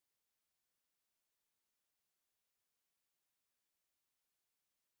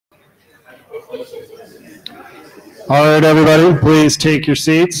All right, everybody, please take your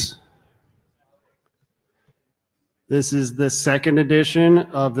seats. This is the second edition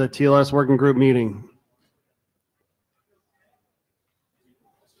of the TLS Working Group meeting.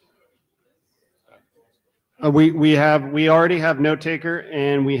 We already have note taker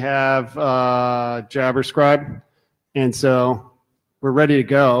and we have Jabber Scribe, and so we're ready to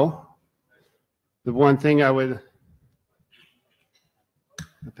go. The one thing I would,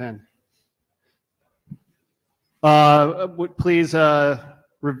 the pen. Please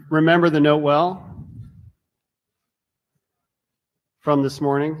remember the note well from this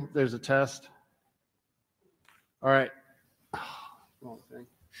morning. There's a test. All right. Wrong thing.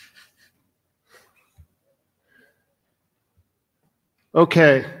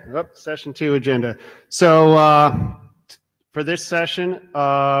 Okay, session 2 agenda. So for this session,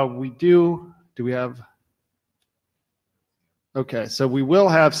 do we have? Okay, so we will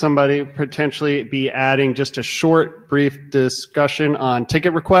have somebody potentially be adding just a short, brief discussion on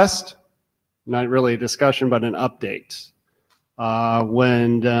ticket request. Not really a discussion, but an update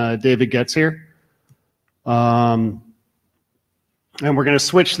when David gets here. And we're going to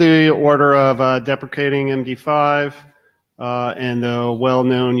switch the order of deprecating MD5 and the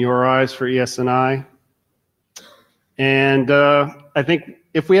well-known URIs for ES&I. And I think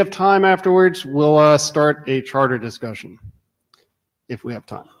if we have time afterwards, we'll start a charter discussion. If we have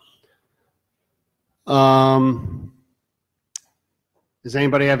time. Does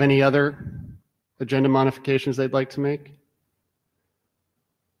anybody have any other agenda modifications they'd like to make?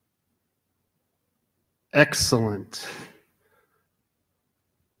 Excellent.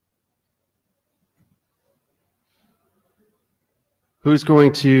 Who's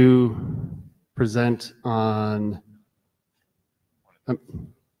going to present on?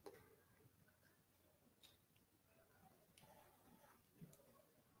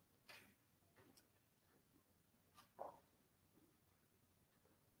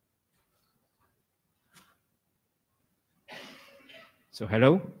 So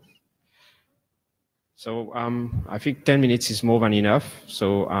hello. So I think 10 minutes is more than enough.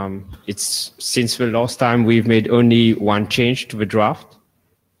 So it's since the last time we've made only one change to the draft.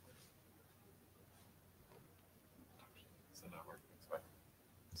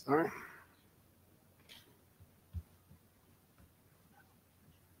 Sorry.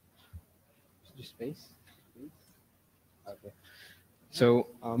 Space. Okay.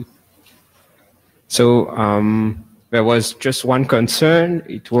 There was just one concern.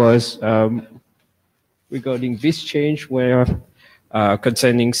 It was regarding this change where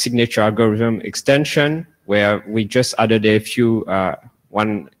concerning signature algorithm extension, where we just added a few,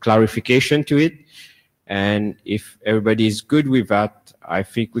 one clarification to it. And if everybody is good with that, I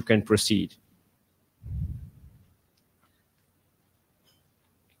think we can proceed.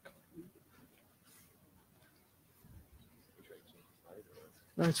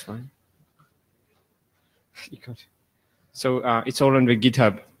 No, it's fine. So it's all on the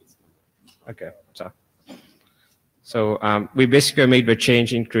GitHub. Okay, so we basically made the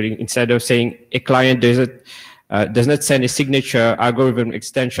change, including instead of saying a client does not send a signature algorithm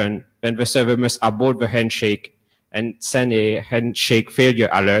extension, then the server must abort the handshake and send a handshake failure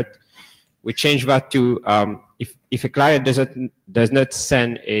alert. We change that to if a client does not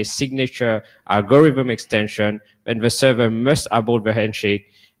send a signature algorithm extension, then the server must abort the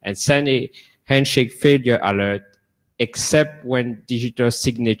handshake and send a handshake failure alert, except when digital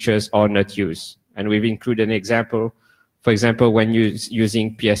signatures are not used. And we've included an example, for example, when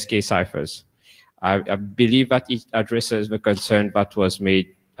using PSK ciphers. I believe that it addresses the concern that was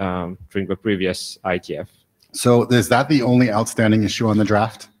made during the previous IETF. So is that the only outstanding issue on the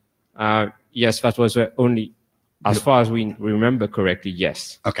draft? Yes, that was the only, as far as we remember correctly,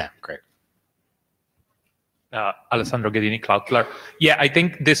 yes. Okay, great. Alessandro Ghedini, Cloudflare. Yeah, I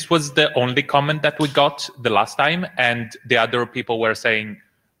think this was the only comment that we got the last time, and the other people were saying,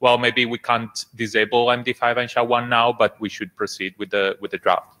 well, maybe we can't disable MD5 and SHA-1 now, but we should proceed with the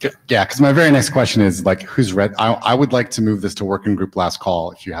draft. Yeah, because my very next question is like, who's read? I would like to move this to working group last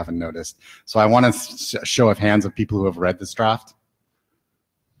call, if you haven't noticed. So I want a show of hands of people who have read this draft.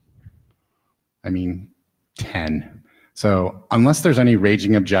 I mean, 10. So unless there's any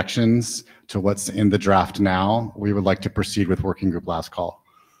raging objections to what's in the draft now, we would like to proceed with working group last call.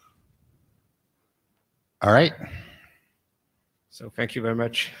 All right. So thank you very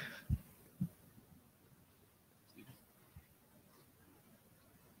much.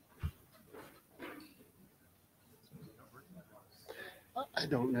 I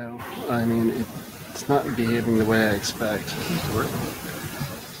don't know. I mean, it's not behaving the way I expect.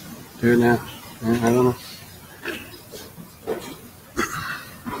 Do it now. I don't know.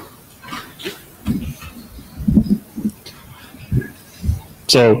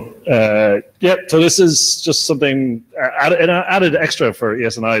 So yeah, so this is just something added extra for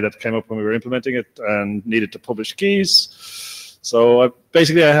ESNI that came up when we were implementing it and needed to publish keys. So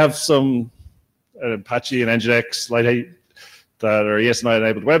basically I have some Apache and Nginx Lite that are ESNI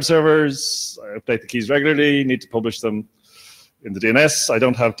enabled web servers. I update the keys regularly, need to publish them in the DNS. I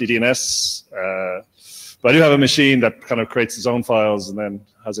don't have DDNS, but I do have a machine that kind of creates its own files and then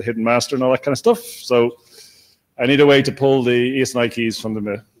has a hidden master and all that kind of stuff. So I need a way to pull the ESNI keys from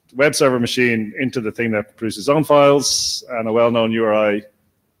the web server machine into the thing that produces its own files, and a well-known URI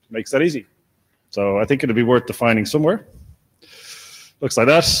makes that easy. So I think it'll be worth defining somewhere. Looks like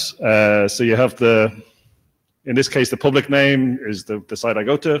that. So you have in this case, the public name is the site I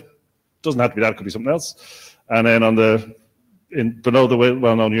go to. Doesn't have to be that, it could be something else. And then on below the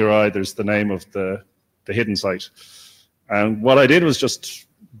well-known URI, there's the name of the hidden site. And what I did was just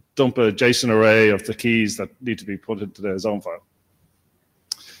dump a JSON array of the keys that need to be put into the zone file.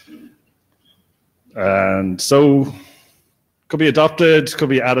 And so could be adopted, could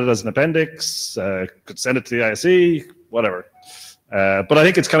be added as an appendix, could send it to the ISE, whatever. But I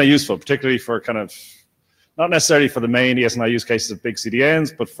think it's kind of useful, particularly for kind of, not necessarily for the main ESNI use cases of big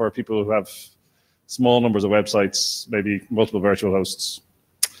CDNs, but for people who have small numbers of websites, maybe multiple virtual hosts.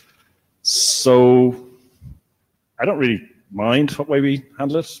 So I don't really mind what way we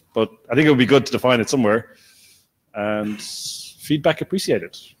handle it, but I think it would be good to define it somewhere, and feedback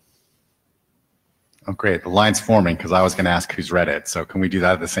appreciated. Oh, great. The line's forming because I was going to ask who's read it. So can we do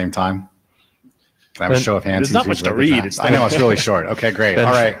that at the same time? Can I have a show of hands? There's not much to read. I know, it's really short. Okay, great.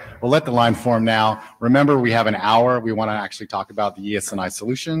 All right. We'll let the line form now. Remember, we have an hour. We want to actually talk about the ESNI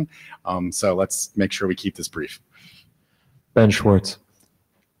solution. So let's make sure we keep this brief. Ben Schwartz.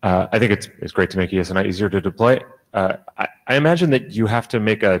 I think it's great to make ESNI easier to deploy. I imagine that you have to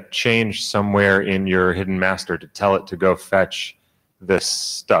make a change somewhere in your hidden master to tell it to go fetch this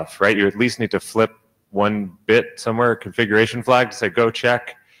stuff, right? You at least need to flip one bit somewhere, a configuration flag to say, go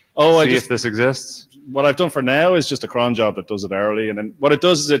check, see if this exists. What I've done for now is just a cron job that does it hourly. And then what it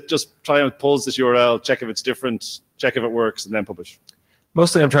does is it just pulls this URL, check if it's different, check if it works, and then publish.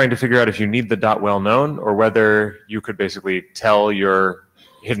 Mostly I'm trying to figure out if you need the .well known or whether you could basically tell your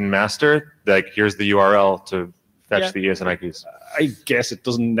hidden master, like, here's the URL to fetch the ESNI keys. I guess it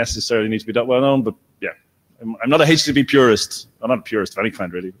doesn't necessarily need to be .well known, but yeah. I'm not a HTTP purist. I'm not a purist of any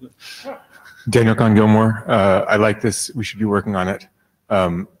kind, really. Daniel Kahn-Gilmore, I like this. We should be working on it.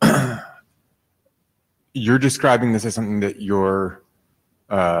 You're describing this as something that your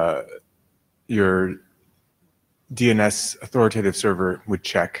DNS authoritative server would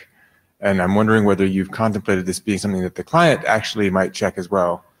check. And I'm wondering whether you've contemplated this being something that the client actually might check as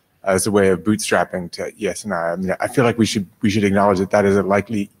well as a way of bootstrapping to ESNI. I mean, I feel like we should acknowledge that that is a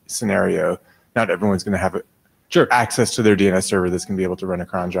likely scenario. Not everyone's going to have access to their DNS server that's going to be able to run a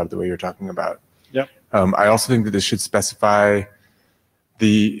cron job the way you're talking about. Yep. I also think that this should specify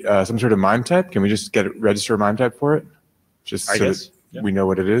the some sort of MIME type. Can we just register a MIME type for it? Just so that we know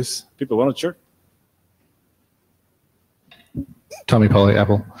what it is. People want it, sure. Tommy Pauly,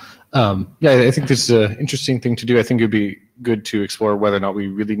 Apple. Yeah, I think this is an interesting thing to do. I think it would be good to explore whether or not we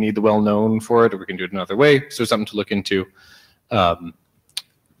really need the well-known for it, or we can do it another way. So something to look into.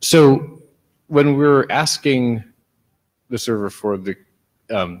 So when we're asking the server for the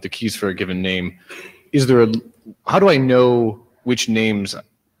keys for a given name, how do I know which names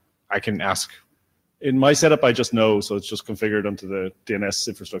I can ask? In my setup, I just know, so it's just configured onto the DNS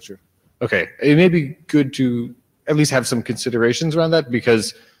infrastructure. Okay, it may be good to at least have some considerations around that,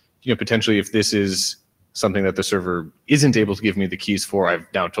 because potentially if this is something that the server isn't able to give me the keys for, I've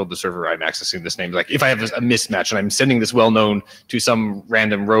now told the server I'm accessing this name. Like if I have a mismatch and I'm sending this well-known to some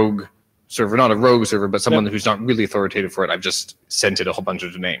random rogue server, not a rogue server, but someone who's not really authoritative for it, I've just sent it a whole bunch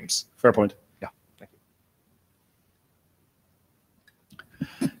of names. Fair point. Yeah, thank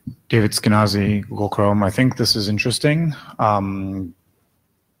you. David Skenazy, Google Chrome. I think this is interesting.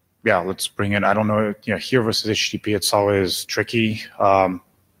 Yeah, let's bring it. I don't know, here versus HTTP, it's always tricky.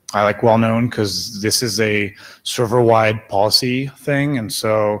 I like well-known because this is a server-wide policy thing, and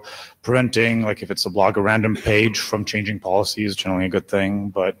so preventing, like if it's a blog, a random page from changing policy is generally a good thing,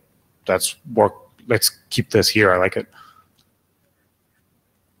 but let's keep this here. I like it.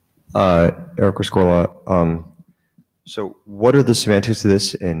 Eric Rescorla. So what are the semantics of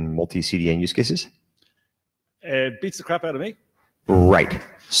this in multi-CDN use cases? It beats the crap out of me. Right.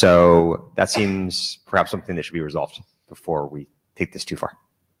 So that seems perhaps something that should be resolved before we take this too far.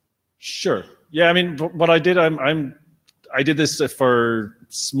 Sure. Yeah, I mean, what I did, I did this for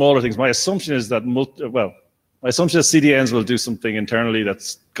smaller things. My assumption is that, my assumption is CDNs will do something internally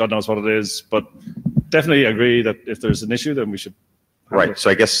that's God knows what it is, but definitely agree that if there's an issue, then we should Right. So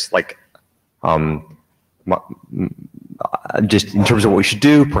I guess like, just in terms of what we should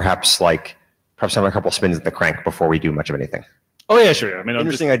do, perhaps have a couple spins at the crank before we do much of anything. Oh yeah, sure. I mean,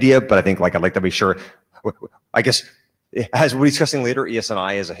 interesting idea, but I think like I'd like to be sure. I guess as we're discussing later,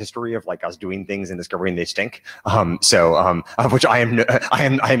 ES&I is a history of like us doing things and discovering they stink. Of which I'm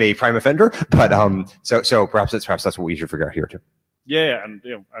a prime offender. But so perhaps that's what we should figure out here too. Yeah, and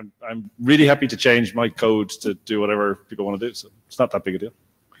I'm really happy to change my code to do whatever people want to do. So it's not that big a deal.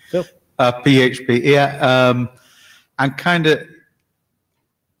 Phil? PHP, yeah, and kind of.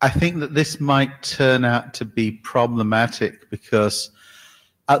 I think that this might turn out to be problematic because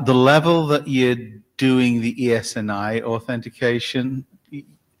at the level that you're doing the ES&I authentication, you're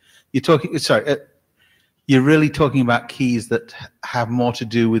really talking about keys that have more to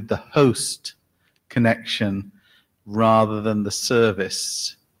do with the host connection rather than the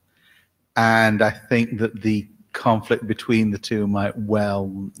service. And I think that the conflict between the two might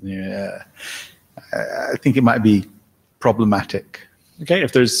I think it might be problematic. Okay,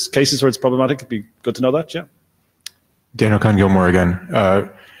 if there's cases where it's problematic, it'd be good to know that, yeah. Daniel Kahn-Gilmore again.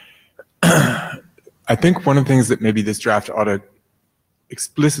 I think one of the things that maybe this draft ought to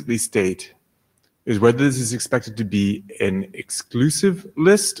explicitly state is whether this is expected to be an exclusive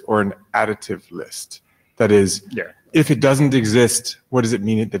list or an additive list. That is, if it doesn't exist, what does it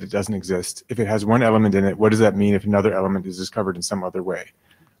mean that it doesn't exist? If it has one element in it, what does that mean if another element is discovered in some other way?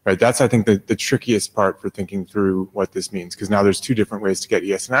 Right, that's I think the trickiest part for thinking through what this means, because now there's two different ways to get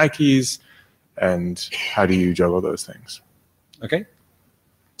ES&I keys, and how do you juggle those things? Okay,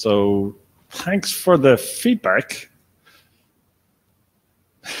 so thanks for the feedback.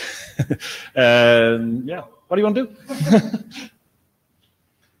 Yeah, what do you want to do?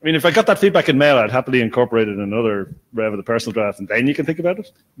 I mean, if I got that feedback in mail, I'd happily incorporate it in another rev of the personal draft, and then you can think about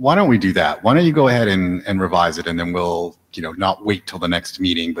it. Why don't we do that? Why don't you go ahead and revise it, and then we'll, not wait till the next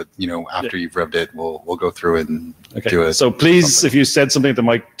meeting, but after you've revved it, we'll go through it and do it. So please, if you said something that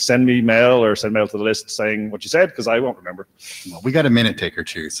might send me mail or send mail to the list saying what you said, because I won't remember. Well, we got a minute taker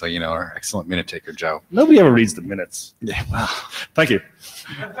too, so our excellent minute taker, Joe. Nobody ever reads the minutes. Yeah, well, thank you.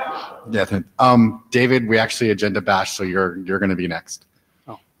 Yeah, David, we actually agenda bashed, so you're going to be next.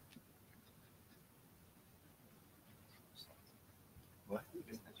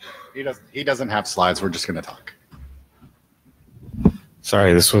 He doesn't have slides. We're just going to talk.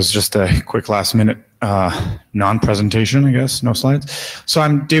 Sorry, this was just a quick last minute non-presentation, I guess, no slides. So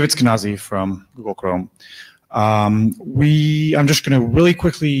I'm David Skenazy from Google Chrome. I'm just going to really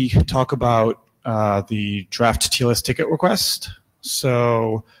quickly talk about the draft TLS ticket request.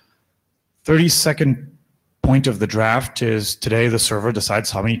 So 32nd point of the draft is today the server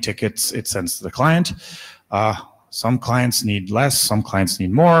decides how many tickets it sends to the client. Some clients need less, some clients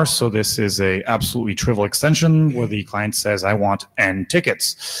need more. So this is a absolutely trivial extension where the client says, I want N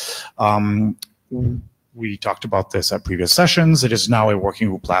tickets. We talked about this at previous sessions. It is now a working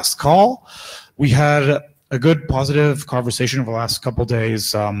group last call. We had a good positive conversation over the last couple of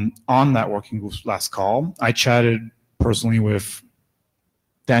days on that working group last call. I chatted personally with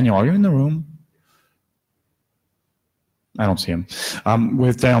Daniel. Are you in the room? I don't see him,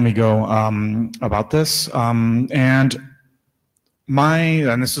 with Daniel Migo about this. And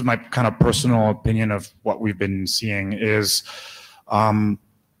this is my kind of personal opinion of what we've been seeing is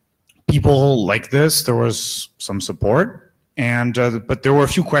people like this. There was some support, but there were a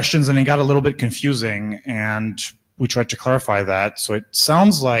few questions and it got a little bit confusing, and we tried to clarify that. So it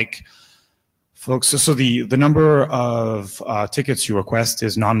sounds like folks, so the number of tickets you request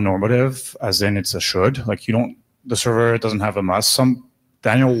is non-normative, as in it's a should, like the server doesn't have a must.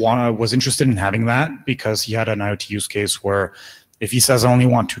 Daniel was interested in having that because he had an IoT use case where if he says I only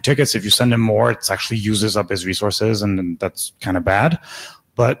want 2 tickets, if you send him more, it actually uses up his resources, and that's kind of bad.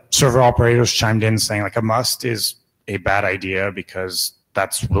 But server operators chimed in saying like a must is a bad idea because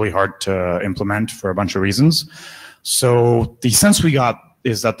that's really hard to implement for a bunch of reasons. So the sense we got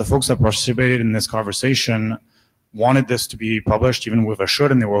is that the folks that participated in this conversation wanted this to be published even with a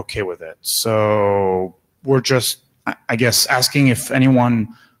should, and they were okay with it. So we're just, I guess, asking if anyone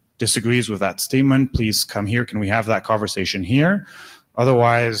disagrees with that statement, please come here. Can we have that conversation here?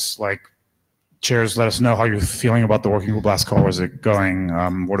 Otherwise, chairs, let us know how you're feeling about the working group last call. Is it going?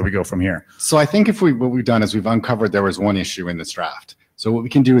 Where do we go from here? So I think what we've done is we've uncovered there was one issue in this draft. So what we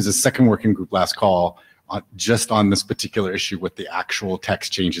can do is a second working group last call just on this particular issue with the actual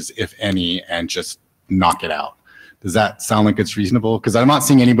text changes, if any, and just knock it out. Does that sound like it's reasonable? Because I'm not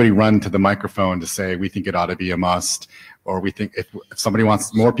seeing anybody run to the microphone to say we think it ought to be a must, or we think if somebody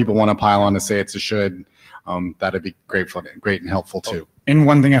wants, more people want to pile on to say it's a should, that'd be great and helpful too. And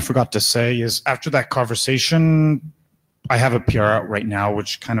one thing I forgot to say is after that conversation, I have a PR out right now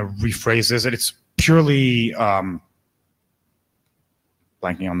which kind of rephrases it. It's purely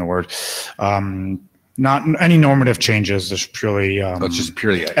blanking on the word. Not any normative changes. There's purely it's just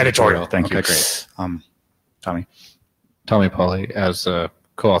purely editorial. Thank you. Okay, great. Tommy Pauly as a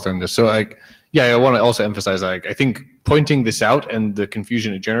co-author in this. So I want to also emphasize, I think pointing this out and the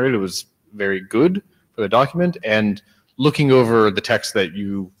confusion it generated was very good for the document, and looking over the text that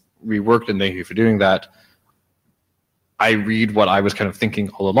you reworked, and thank you for doing that. I read what I was kind of thinking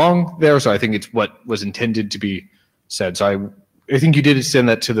all along there, so I think it's what was intended to be said. So I think you did send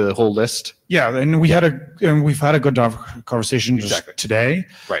that to the whole list. Yeah, and we've had a good conversation just today.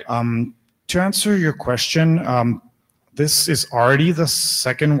 Right. To answer your question, this is already the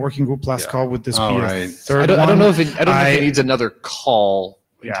second working group last call. Would this be a third one? I don't know if it needs another call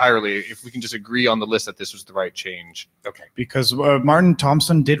entirely. If we can just agree on the list that this was the right change. Okay. Because Martin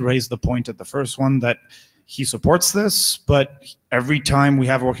Thompson did raise the point at the first one that he supports this, but every time we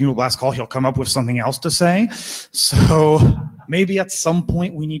have a working group last call, he'll come up with something else to say. So maybe at some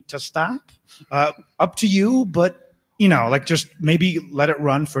point we need to stop. Up to you, but just maybe let it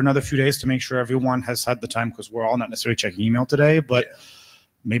run for another few days to make sure everyone has had the time, because we're all not necessarily checking email today, but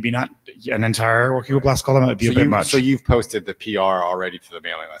maybe not an entire working group last call. That might be a bit much. So you've posted the PR already to the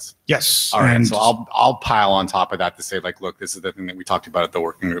mailing list? Yes. All right. So I'll pile on top of that to say, like, look, this is the thing that we talked about at the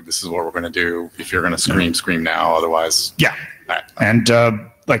working group. This is what we're going to do. If you're going to scream now. Otherwise. Yeah. And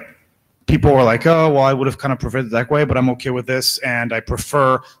people were like, oh, well, I would have kind of preferred it that way, but I'm okay with this, and I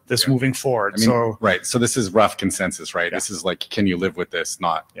prefer this moving forward. Right. So this is rough consensus, right? Yeah. This is like, can you live with this?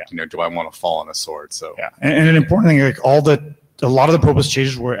 Not, do I want to fall on a sword? So And an important thing, a lot of the proposed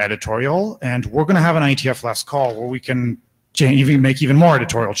changes were editorial, and we're going to have an IETF last call where we can make even more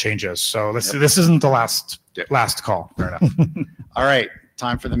editorial changes. So this isn't the last call. Fair enough. All right,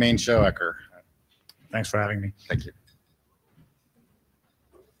 time for the main show, Ecker. Thanks for having me. Thank you.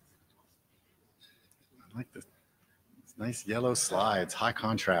 I like this. It's nice yellow slides, high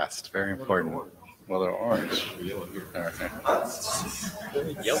contrast, very important. Well, they're orange.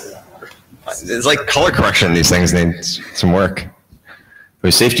 It's like color correction. These things need some work. It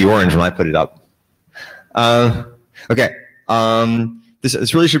was safety orange when I put it up. Okay.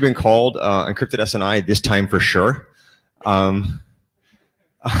 This really should have been called encrypted SNI this time for sure.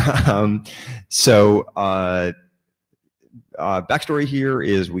 Backstory here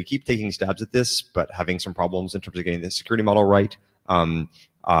is we keep taking stabs at this, but having some problems in terms of getting the security model right. I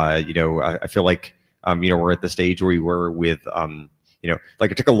feel like we're at the stage where we were with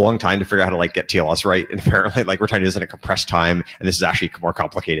it took a long time to figure out how to get TLS right, and apparently we're trying to do this in a compressed time, and this is actually more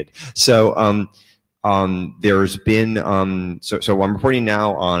complicated. So there's been so I'm reporting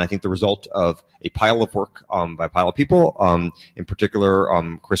now on, I think, the result of a pile of work by a pile of people. In particular,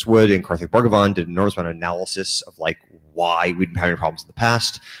 Chris Wood and Karthik Bhargavan did an enormous amount of analysis of why we'd been having problems in the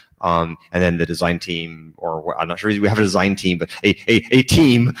past. And then the design team, or I'm not sure we have a design team, but a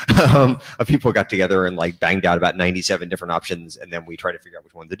team of people got together and banged out about 97 different options, and then we tried to figure out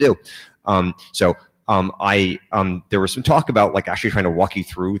which one to do. There was some talk about actually trying to walk you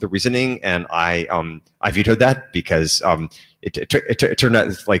through the reasoning, and I vetoed that because it turned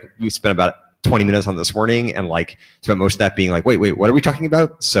out we spent about 20 minutes on this morning, and spent most of that being wait, what are we talking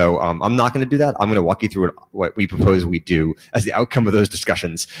about? So I'm not going to do that. I'm going to walk you through what we propose we do as the outcome of those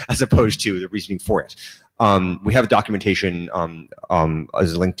discussions, as opposed to the reasoning for it. We have documentation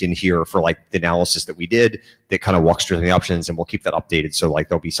as linked in here for the analysis that we did that kind of walks through the options, and we'll keep that updated. So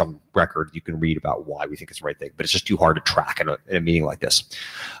there'll be some record you can read about why we think it's the right thing, but it's just too hard to track in a meeting like this.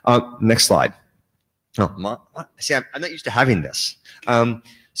 Next slide. See, I'm not used to having this.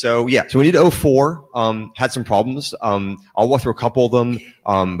 So we did 04, had some problems. I'll walk through a couple of them,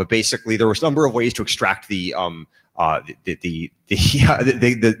 but basically there was a number of ways to extract the name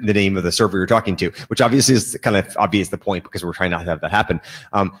of the server you're talking to, which obviously is kind of obvious the point, because we're trying not to have that happen.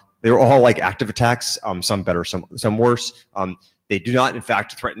 They were all active attacks, some better, some worse. They do not, in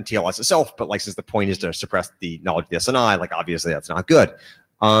fact, threaten TLS itself, but since the point is to suppress the knowledge of the SNI, obviously that's not good.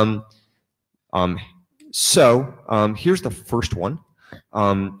 Here's the first one.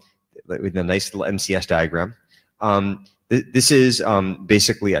 With a nice little MCS diagram. This is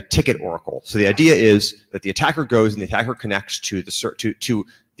basically a ticket oracle. So the idea is that the attacker goes and the attacker connects to the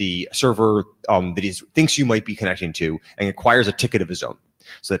server that he thinks you might be connecting to, and acquires a ticket of his own.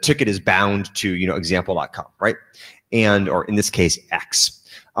 So the ticket is bound to example.com, right? Or in this case, X.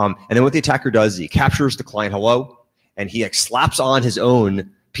 And then what the attacker does is he captures the client hello, and he slaps on his own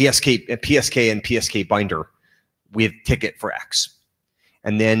PSK and PSK binder with ticket for X.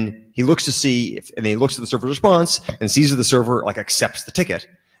 And then he looks to see and then he looks at the server's response and sees that the server accepts the ticket.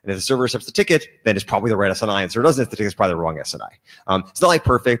 And if the server accepts the ticket, then it's probably the right SNI. And the server doesn't accept the ticket, it's probably the wrong SNI. It's not like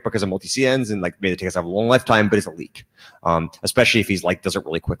perfect because of multi-CNs and like maybe the tickets have a long lifetime, but it's a leak, especially if he's like does it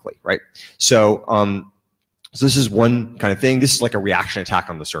really quickly, right? So so this is one kind of thing. This is like a reaction attack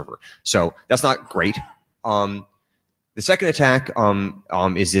on the server. So that's not great. The second attack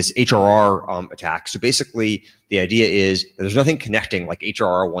is this HRR attack. So basically, the idea is that there's nothing connecting like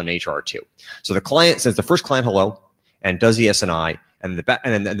HRR1 and HRR2. So the client sends the first client hello and does the SNI, and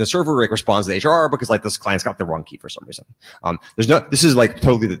then the server like responds to the HRR because like this client's got the wrong key for some reason. This is like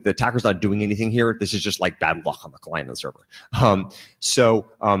totally the attacker's not doing anything here. This is just like bad luck on the client and the server. So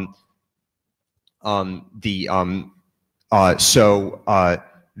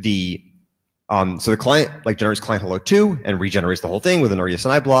the client like generates client hello 2 and regenerates the whole thing with an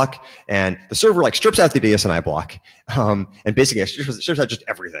ESNI block, and the server like strips out the ESNI block, and basically strips out just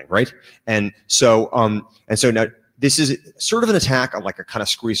everything, right? And so now this is sort of an attack on like a kind of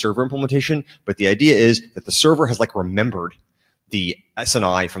screwy server implementation, but the idea is that the server has like remembered the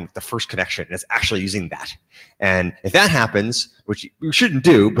SNI from the first connection and it's actually using that. And if that happens, which you shouldn't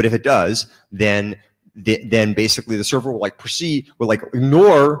do, but if it does, then basically the server will like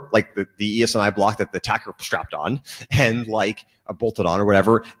ignore like the ESNI block that the attacker strapped on and like bolted on or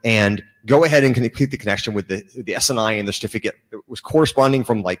whatever, and go ahead and complete the connection with the SNI and the certificate that was corresponding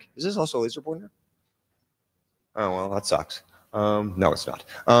from like, is this also a laser pointer? Oh, well, that sucks. No, it's not.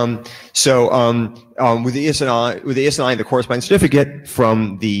 With the ESNI, the corresponding certificate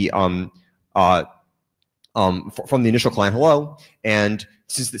from the initial client hello, and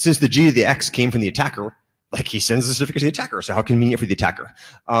since the G to the X came from the attacker, like he sends the certificate to the attacker. So how convenient for the attacker.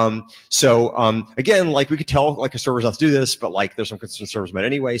 Again, like we could tell like a server's not to do this, but like there's some concern servers might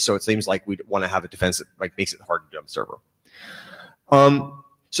anyway. So it seems like we'd want to have a defense that like makes it hard to dump server.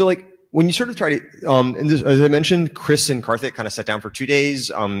 So like when you sort of try to, and this, as I mentioned, Chris and Karthik kind of sat down for 2 days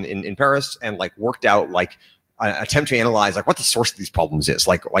in Paris and like worked out like an attempt to analyze like what the source of these problems is.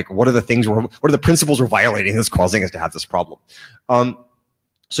 Like what are the things, what are the principles we're violating that's causing us to have this problem?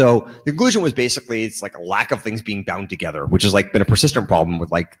 So the conclusion was basically it's like a lack of things being bound together, which has like been a persistent problem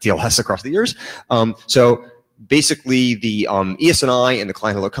with like TLS across the years. So basically the ESNI and the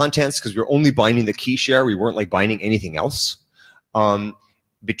client hello contents, because we were only binding the key share, we weren't like binding anything else.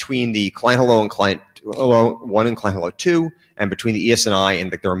 Between the client hello and client hello 1 and client hello 2, and between the ESNI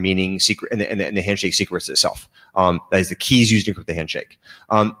and the remaining secret and the handshake secrets itself. That is the keys used to encrypt the handshake.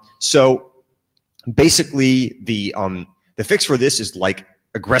 So basically the fix for this is like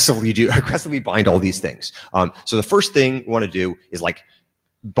aggressively bind all these things. So the first thing we want to do is like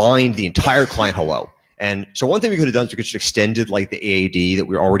bind the entire client hello. And so one thing we could have done is we could just extended like the AAD that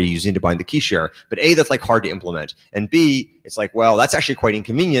we're already using to bind the key share. But A, that's like hard to implement. And B, it's like, well, that's actually quite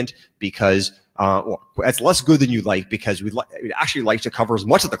inconvenient because well, that's less good than you'd like, because we'd actually like to cover as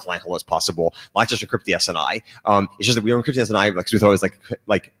much of the client hello as possible, not just encrypt the SNI. It's just that we don't encrypt the SNI because we thought it was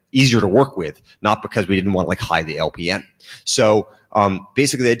like easier to work with, not because we didn't want to like hide the LPN. So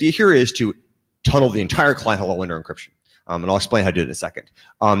basically the idea here is to tunnel the entire client hello under encryption. And I'll explain how to do it in a second.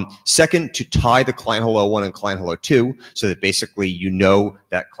 Second, to tie the client hello 1 and client hello 2 so that basically you know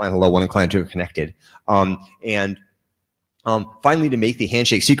that client hello 1 and client 2 are connected. And finally, to make the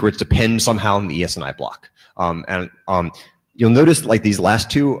handshake secrets depend somehow on the ESNI block. You'll notice like these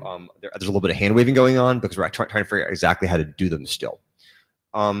last two, there's a little bit of hand waving going on because we're trying to figure out exactly how to do them still.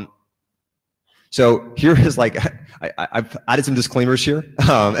 So here is like, I've added some disclaimers here,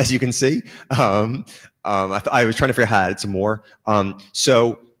 as you can see. I was trying to figure out how to add some more.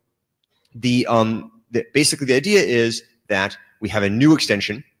 So basically the idea is that we have a new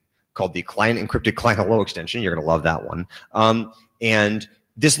extension called the client encrypted client hello extension. You're going to love that one. And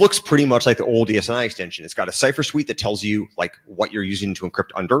this looks pretty much like the old ESNI extension. It's got a cipher suite that tells you like what you're using to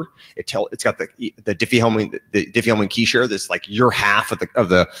encrypt under. It's got the Diffie-Hellman key share that's like your half of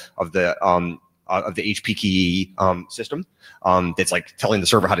the HP key system that's like telling the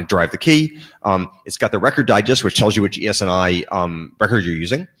server how to derive the key. It's got the record digest, which tells you which ESNI record you're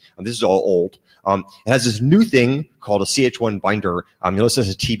using. This is all old. It has this new thing called a CH1 binder. You'll listen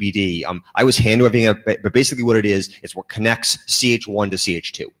to TBD. I was hand waving it, but basically what it is what connects CH1 to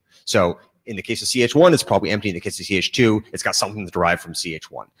CH2. So in the case of CH1, it's probably empty. In the case of CH2, it's got something that's derived from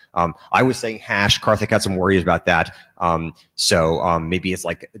CH1. I was saying hash. Karthik had some worries about that. So maybe it's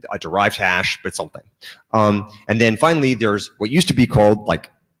like a derived hash, but something. And then finally, there's what used to be called like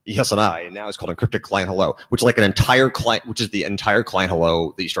ESNI, and now it's called encrypted client hello, which is like an entire client, which is the entire client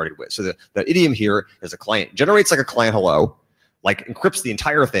hello that you started with. So the idiom here is a client generates like a client hello, like encrypts the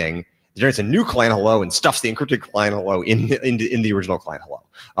entire thing, generates a new client hello and stuffs the encrypted client hello in the original client hello.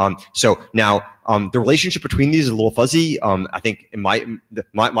 So now the relationship between these is a little fuzzy. I think in my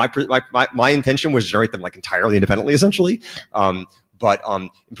intention was to generate them like entirely independently, essentially. But in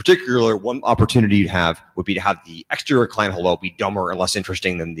particular, one opportunity you'd have would be to have the exterior client hello be dumber and less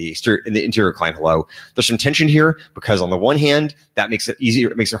interesting than the interior client hello. There's some tension here because on the one hand, that makes it easier,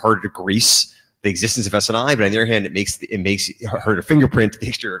 it makes it harder to grease the existence of SNI, but on the other hand, it makes it harder to fingerprint the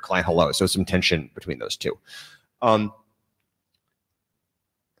exterior client hello. So some tension between those two.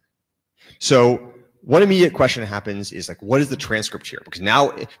 So one immediate question that happens is like, what is the transcript here? Because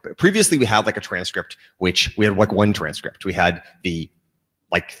now, previously we had like a transcript, which we had like one transcript. We had the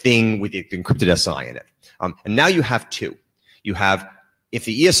like thing with the encrypted SNI in it. And now you have two. You have, if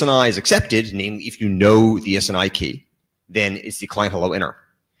the ESNI is accepted, namely if you know the ESNI key, then it's the client hello inner.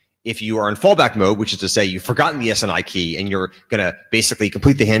 If you are in fallback mode, which is to say you've forgotten the SNI key and you're going to basically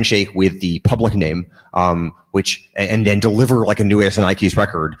complete the handshake with the public name, and then deliver like a new SNI keys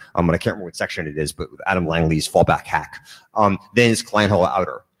record, but I can't remember what section it is, but with Adam Langley's fallback hack, then it's client hello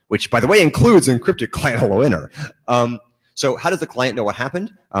outer, which by the way includes encrypted client hello inner. So how does the client know what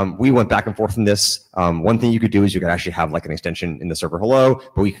happened? We went back and forth on this. One thing you could do is you could actually have like an extension in the server hello,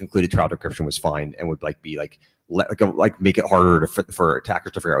 but we concluded child encryption was fine and would like be like make it harder for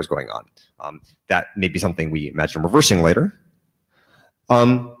attackers to figure out what's going on. That may be something we imagine reversing later.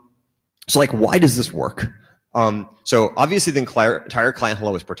 So like, why does this work? So obviously the entire client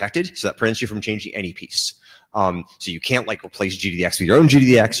hello is protected, so that prevents you from changing any piece. So you can't like replace GDX with your own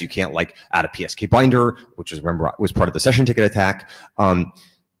GDX. You can't like add a PSK binder, which was part of the session ticket attack. So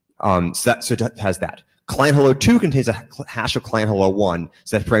it has that. Client hello 2 contains a hash of client hello 1,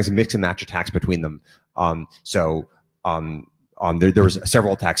 so that prevents mix and match attacks between them. There was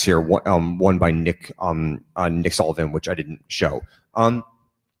several attacks here. One by Nick Sullivan, which I didn't show.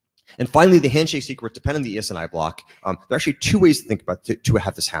 And finally, the handshake secrets depend on the ESNI block. There are actually two ways to think about to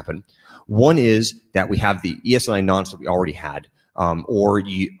have this happen. One is that we have the ESNI nonce that we already had, or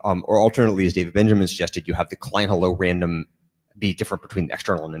alternately, as David Benjamin suggested, you have the client hello random be different between the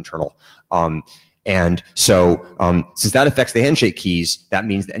external and internal. And so since that affects the handshake keys, that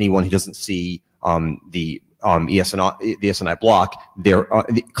means that anyone who doesn't see the ESNI block,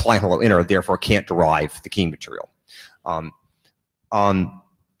 the client hello inner, therefore can't derive the keying material.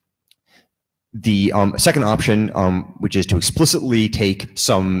 The second option, which is to explicitly take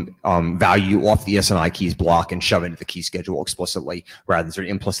some value off the ESNI keys block and shove it into the key schedule explicitly, rather than sort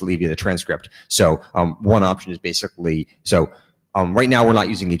of implicitly via the transcript. So one option is basically, right now we're not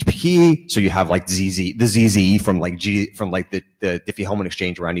using HPKey, so you have like the ZZ from like the Diffie-Hellman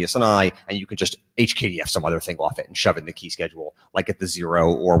exchange around ESNI, and you can just HKDF some other thing off it and shove it in the key schedule, like at the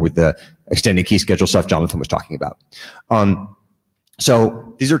 0 or with the extended key schedule stuff Jonathan was talking about.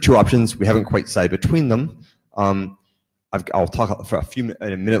 So these are two options. We haven't quite decided between them. I'll talk for a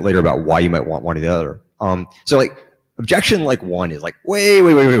minute later about why you might want one or the other. So like objection like 1 is like,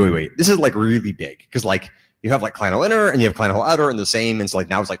 wait. This is like really big because like you have like client hello inner and you have client hello outer and the same, and so like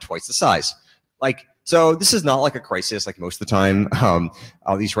now it's like twice the size. Like, so this is not like a crisis like most of the time,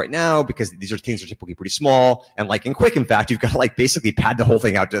 at least right now, because these things are typically pretty small. And like in Quick, in fact, you've got to like basically pad the whole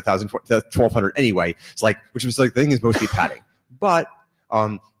thing out to 1200 anyway. It's like, which was like the thing is mostly padding. But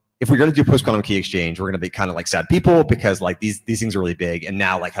if we're going to do post-quantum key exchange, we're going to be kind of like sad people because like these things are really big, and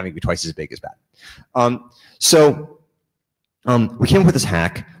now like having to be twice as big is bad. We came up with this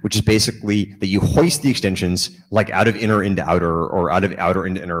hack, which is basically that you hoist the extensions like out of inner into outer, or out of outer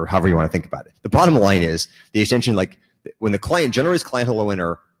into inner, however you want to think about it. The bottom line is the extension, like when the client generates client hello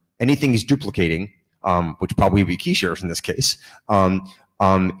inner, anything he's duplicating, which probably would be key shares in this case,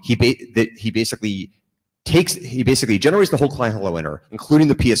 he basically generates the whole client hello inner, including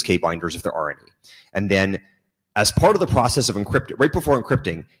the PSK binders if there are any. And then as part of the process of encrypting, right before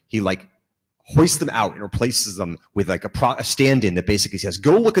encrypting, he like hoists them out and replaces them with like a stand-in that basically says,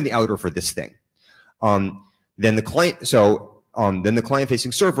 go look in the outer for this thing. Then the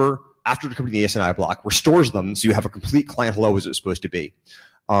client-facing server, after decrypting the ESNI block, restores them so you have a complete client hello as it's supposed to be.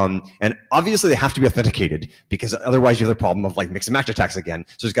 And obviously they have to be authenticated because otherwise you have the problem of like mix and match attacks again.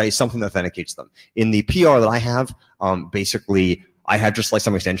 So there's got to be something that authenticates them. In the PR that I have, basically I have just like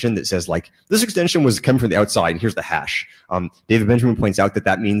some extension that says like, this extension was coming from the outside and here's the hash. David Benjamin points out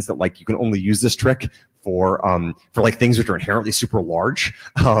that means that like you can only use this trick for like things which are inherently super large,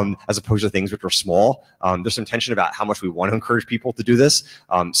 as opposed to things which are small. There's some tension about how much we want to encourage people to do this.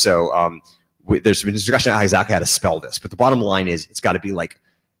 There's been discussion on exactly how to spell this, but the bottom line is it's got to be like,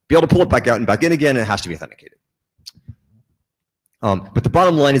 be able to pull it back out and back in again, and it has to be authenticated. But the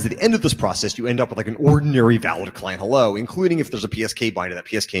bottom line is at the end of this process, you end up with like an ordinary valid client hello, including if there's a PSK binder, that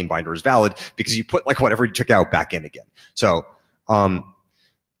PSK binder is valid because you put like whatever you took out back in again. So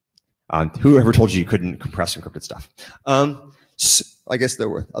whoever told you couldn't compress encrypted stuff? So I guess there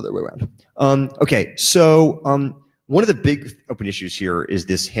were other way around. Okay, so one of the big open issues here is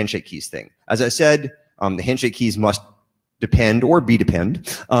this handshake keys thing. As I said, the handshake keys must depend or be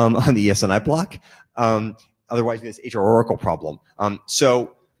depend on the ESNI block. Otherwise, it's HR Oracle problem.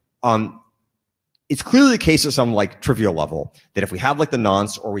 It's clearly the case at some like trivial level that if we have like the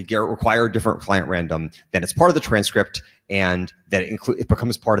nonce or we require a different client random, then it's part of the transcript and that it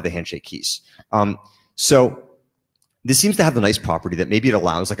becomes part of the handshake keys. So this seems to have the nice property that maybe it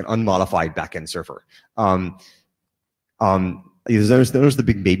allows like an unmodified backend server. There's the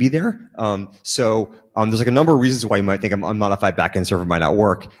big baby there. There's like a number of reasons why you might think an unmodified backend server might not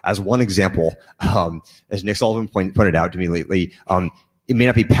work. As one example, as Nick Sullivan pointed out to me lately, it may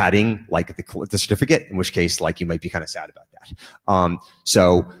not be padding like the certificate, in which case like you might be kind of sad about that.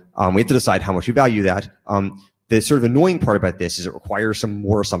 We have to decide how much you value that. The sort of annoying part about this is it requires some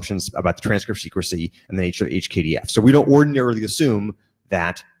more assumptions about the transcript secrecy and the nature of HKDF. So we don't ordinarily assume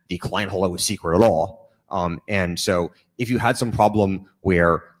that the client hello is secret at all. And so if you had some problem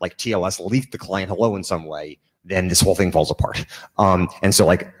where like TLS leaked the client hello in some way, then this whole thing falls apart. And so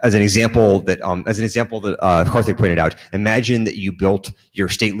like as an example that Karthik pointed out, imagine that you built your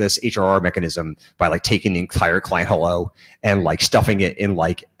stateless HRR mechanism by like taking the entire client hello and like stuffing it in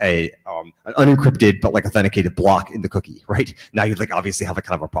like an unencrypted but like authenticated block in the cookie, right? Now you'd like obviously have a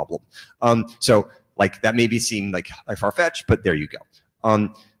kind of a problem. So like that maybe seemed like far-fetched, but there you go.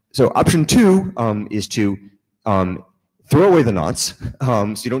 So option 2 is to throw away the nonce.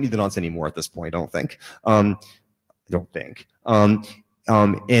 So you don't need the nonce anymore at this point, I don't think. And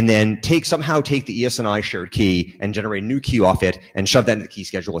then somehow take the ESNI shared key and generate a new key off it and shove that into the key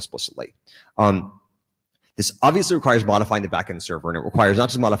schedule explicitly. This obviously requires modifying the backend server, and it requires not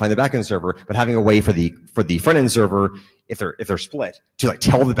just modifying the backend server, but having a way for the front end server, if they're split, to like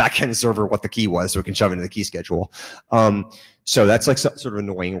tell the backend server what the key was, so it can shove it into the key schedule. So that's like sort of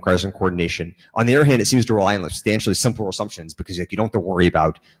annoying, requires some coordination. On the other hand, it seems to rely on substantially simpler assumptions because like you don't have to worry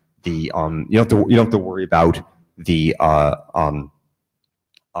about the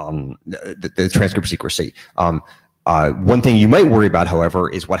transcript secrecy. One thing you might worry about, however,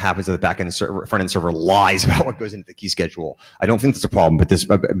 is what happens if the backend server, front end server lies about what goes into the key schedule. I don't think that's a problem,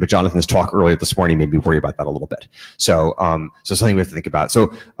 but Jonathan's talk earlier this morning made me worry about that a little bit. So something we have to think about.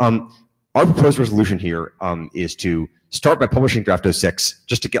 So our proposed resolution here is to start by publishing draft 06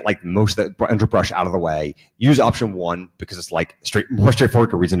 just to get like most of the underbrush out of the way. Use option 1 because it's like more straightforward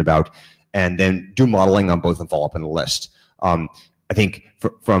to reason about, and then do modeling on both and follow up in the list. I think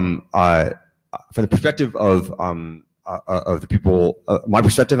from the perspective of the people, my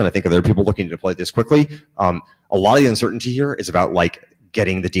perspective, and I think other people looking to deploy this quickly, a lot of the uncertainty here is about like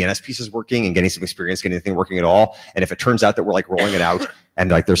getting the DNS pieces working and getting some experience getting the thing working at all. And if it turns out that we're like rolling it out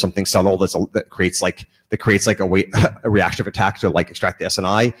and like there's something subtle that creates like a reactive attack to like extract the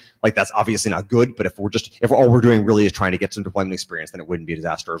SNI, like that's obviously not good. But if all we're doing really is trying to get some deployment experience, then it wouldn't be a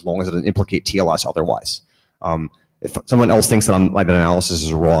disaster as long as it doesn't implicate TLS otherwise. If someone else thinks that that analysis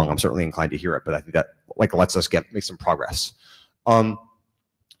is wrong, I'm certainly inclined to hear it, but I think that like lets us make some progress.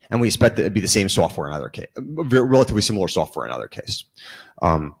 And we expect that it'd be the same software in either case, relatively similar software in either case.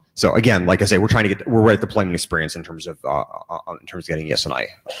 So again, like I say, we're right at deployment experience in terms of getting ESNI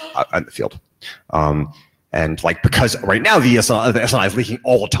out in the field. And like because right now the SNI is leaking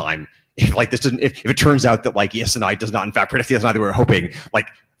all the time. If it turns out that like ESNI does not in fact predict the SNI that we were hoping, like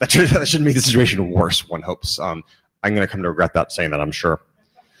that shouldn't make the situation worse. One hopes. I'm going to come to regret saying that, I'm sure.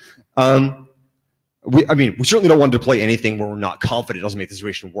 We certainly don't want to deploy anything where we're not confident it doesn't make the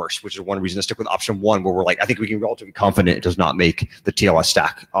situation worse, which is one reason to stick with option 1, where we're like, I think we can be relatively confident it does not make the TLS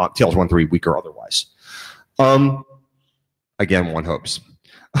stack, TLS 1.3 weaker otherwise. Again, one hopes.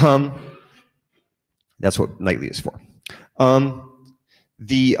 That's what Nightly is for.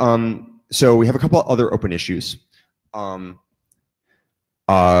 So we have a couple of other open issues.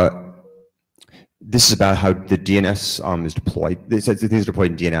 This is about how the DNS is deployed. It says things are deployed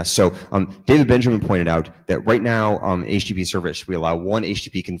in DNS. So David Benjamin pointed out that right now, HTTP service, we allow one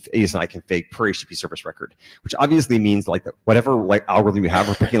HTTP ESNI config per HTTP service record, which obviously means like that whatever like algorithm we have,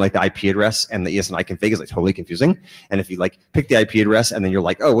 we're picking like the IP address and the ESNI config is like totally confusing. And if you like pick the IP address and then you're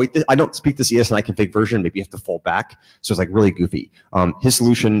like, oh wait, I don't speak this ESNI config version, maybe you have to fall back. So it's like really goofy. His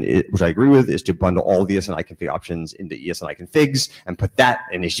solution, which I agree with, is to bundle all the ESNI config options into ESNI configs and put that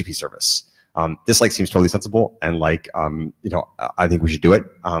in HTTP service. This like seems totally sensible, and like I think we should do it.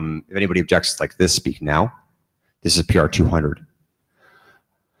 If anybody objects like this, speak now. This is PR 200.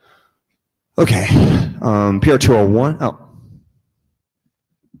 Okay, PR201. Oh,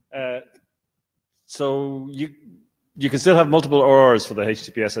 So you can still have multiple ORs for the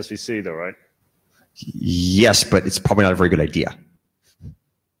HTTPS SVC, though, right? yes, but it's probably not a very good idea.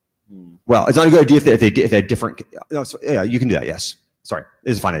 Well, it's not a good idea if they have different. No, so, yeah, you can do that. Yes. Sorry,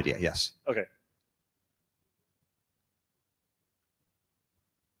 it's a fine idea. Yes. Okay.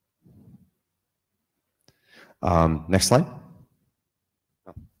 Next slide. Oh,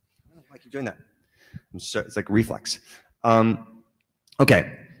 I don't like you doing that. It's like reflex.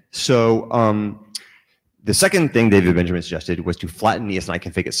 Okay, so the second thing David Benjamin suggested was to flatten ESNI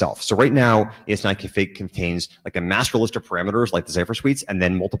config itself. So right now, ESNI config contains like a master list of parameters like the Cypher suites and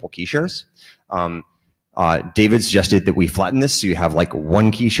then multiple key shares. David suggested that we flatten this so you have like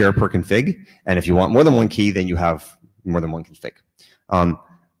one key share per config. And if you want more than one key, then you have more than one config.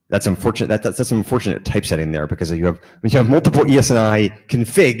 That's unfortunate. That's some unfortunate typesetting there because when you have multiple ESNI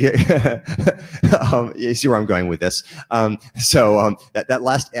config, you see where I'm going with this. That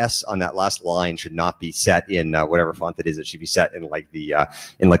last S on that last line should not be set in whatever font it is. It should be set in like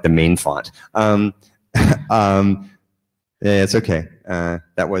the main font. Yeah, it's okay.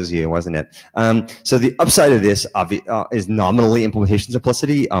 That was you, wasn't it? So the upside of this is nominally implementation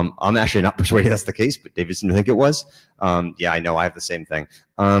simplicity. I'm actually not persuaded that's the case, but David seemed to think it was. Yeah, I know. I have the same thing.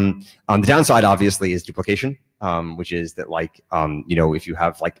 The downside, obviously, is duplication, which is that, like, if you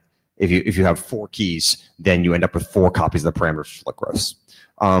have if you have 4 keys, then you end up with 4 copies of the parameters for gross.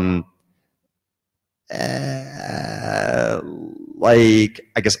 I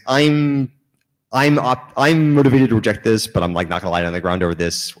guess I'm motivated to reject this, but I'm like not gonna lie on the ground over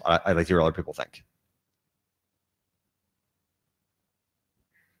this. I'd like to hear what other people think.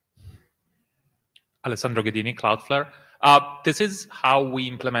 Alessandro Ghedini, Cloudflare. This is how we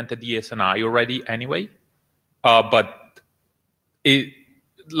implemented ESNI already anyway, but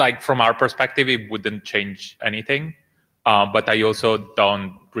from our perspective, it wouldn't change anything. But I also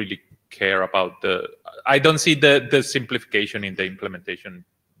don't really care about I don't see the simplification in the implementation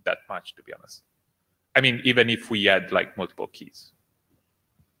that much, to be honest. I mean, even if we add like multiple keys.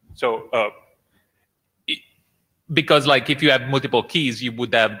 So, because like if you have multiple keys, you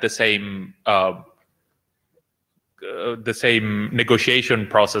would have the same negotiation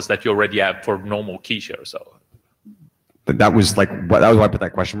process that you already have for normal key share. So that was like that was why I put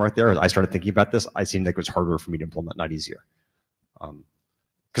that question mark there. As I started thinking about this, I seemed like it was harder for me to implement, not easier,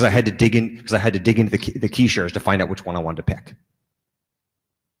 because I had to dig into the key shares to find out which one I wanted to pick.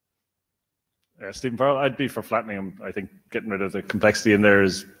 Stephen Farrell, I'd be for flattening them. I think getting rid of the complexity in there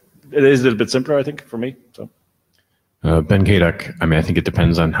is a little bit simpler, I think, for me. So. Ben Kaduk, I mean, I think it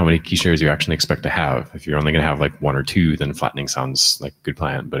depends on how many key shares you actually expect to have. If you're only going to have like 1 or 2, then flattening sounds like a good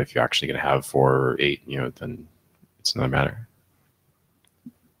plan. But if you're actually going to have 4 or 8, then it's another matter.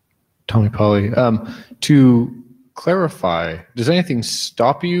 Tommy Polly, to clarify, does anything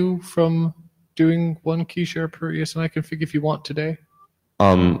stop you from doing 1 key share per ESNI config if you want today?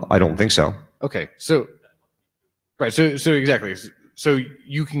 I don't think so. Okay, so right, so exactly. So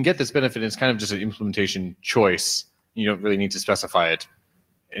you can get this benefit, and it's kind of just an implementation choice. You don't really need to specify it,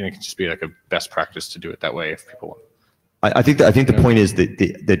 and it can just be like a best practice to do it that way if people want. I think the point is that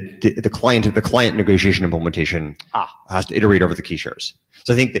the client negotiation implementation has to iterate over the key shares.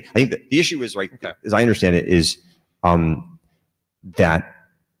 So I think that the issue is, right, as I understand it, is that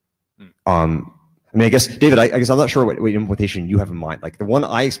I mean, I guess, David, I guess I'm not sure what implementation you have in mind. Like the one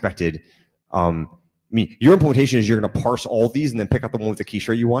I expected, I mean, your implementation is you're going to parse all these and then pick up the one with the key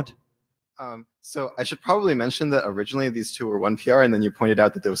share you want? So I should probably mention that originally these 2 were 1 PR, and then you pointed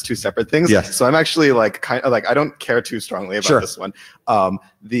out that there was 2 separate things. Yes. So I'm actually like kind of like I don't care too strongly about this one.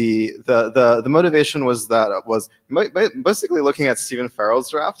 The motivation was that basically looking at Stephen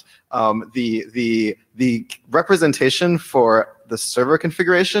Farrell's draft. The representation for the server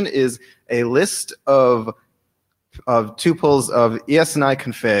configuration is a list of tuples of ESNI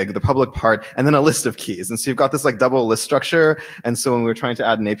config, the public part, and then a list of keys. And so you've got this like double list structure. And so when we were trying to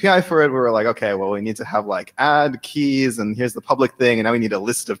add an API for it, we were like, okay, well, we need to have like add keys, and here's the public thing, and now we need a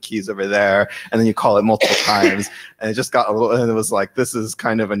list of keys over there. And then you call it multiple times. And it just got a little, and it was like, this is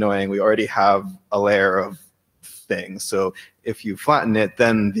kind of annoying. We already have a layer of things. So if you flatten it,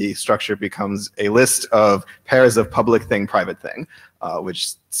 then the structure becomes a list of pairs of public thing, private thing,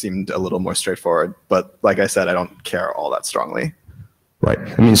 which seemed a little more straightforward. But like I said, I don't care all that strongly. Right.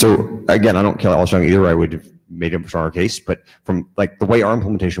 I mean, so again, I don't care all strongly either. I would made a stronger case. But from like the way our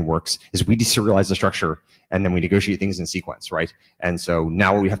implementation works is we deserialize the structure and then we negotiate things in sequence, right? And so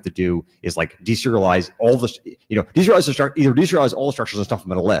now what we have to do is like deserialize all the, deserialize the structure, either deserialize all the structures and stuff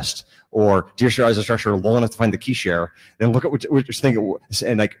them in a list, or deserialize the structure long enough to find the key share, then look at which thing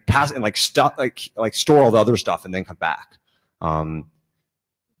and like pass and like stop, like store all the other stuff and then come back.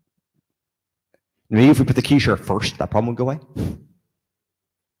 Maybe if we put the key share first, that problem would go away.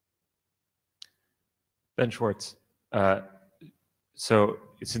 Ben Schwartz. So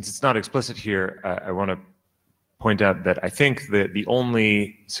since it's not explicit here, I want to point out that I think that the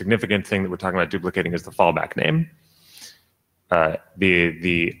only significant thing that we're talking about duplicating is the fallback name.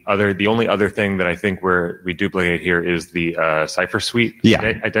 The only other thing that I think we duplicate here is the cipher suite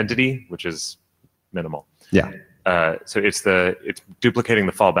identity, which is minimal. Yeah. So it's duplicating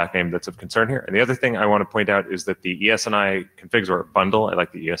the fallback name that's of concern here. And the other thing I want to point out is that the ESNI configs or bundle, I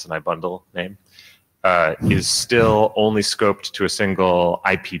like the ESNI bundle name, is still only scoped to a single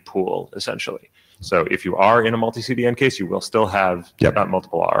IP pool, essentially. So if you are in a multi-CDN case, you will still have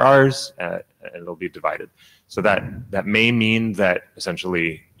multiple RRs, and it'll be divided. So that may mean that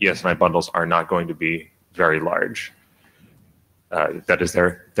essentially ESNI bundles are not going to be very large. That is,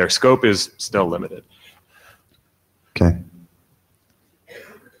 their scope is still limited. Okay.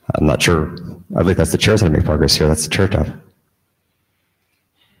 I'm not sure. I think that's the chair's going to make progress here. That's the chair tab.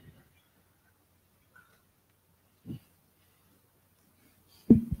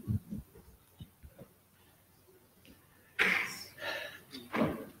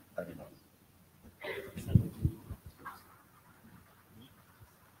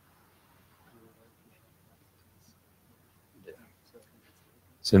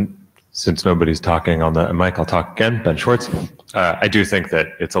 Since nobody's talking on the mic, I'll talk again. Ben Schwartz. I do think that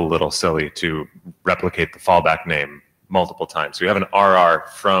it's a little silly to replicate the fallback name multiple times. So you have an RR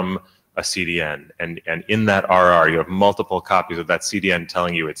from a CDN, and in that RR, you have multiple copies of that CDN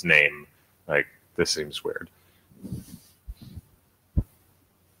telling you its name. Like, this seems weird.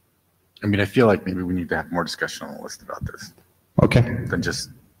 I mean, I feel like maybe we need to have more discussion on the list about this. Okay. Than just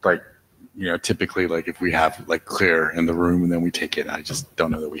like, typically like if we have like clear in the room and then we take it, I just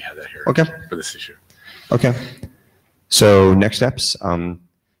don't know that we have that here. Okay. For this issue. Okay. So next steps, I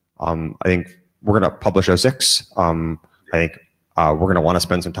think we're going to publish 06. I think we're going to want to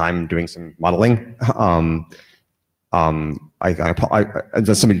spend some time doing some modeling. Unless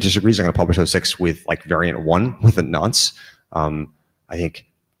somebody disagrees, I'm going to publish 06 with like variant 1 with a nonce. I think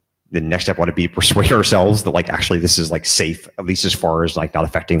the next step ought to be persuade ourselves that like actually this is like safe, at least as far as like not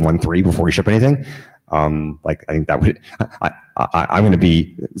affecting 1.3 before we ship anything. Like I think that would, I'm going to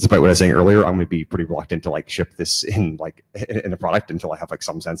be, despite what I was saying earlier, I'm going to be pretty reluctant to like ship this in a product until I have like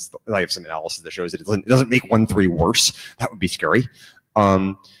some sense, that I have some analysis that shows that it doesn't make 1.3 worse. That would be scary.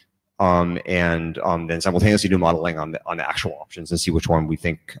 And then simultaneously do modeling on the actual options and see which one we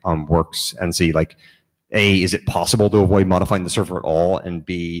think works, and see like, A, is it possible to avoid modifying the server at all? And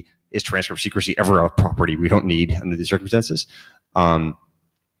B, is transcript secrecy ever a property we don't need under these circumstances? And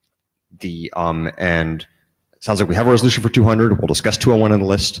it sounds like we have a resolution for 200. We'll discuss 201 on the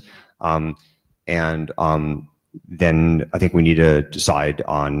list. Then I think we need to decide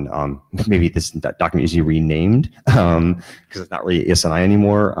on maybe that document needs to be renamed because it's not really ESNI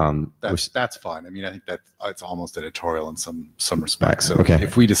anymore. That's fine. I mean, I think that it's almost editorial in some respects. So okay.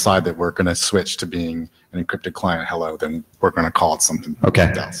 If we decide that we're going to switch to being an encrypted client hello, then we're going to call it something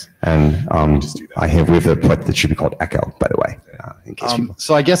else. And I have we have the put that should be called echo, by the way. In case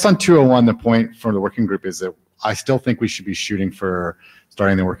so I guess on 201, the point for the working group is that I still think we should be shooting for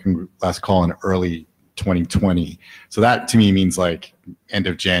starting the working group last call in early 2020. So that to me means like end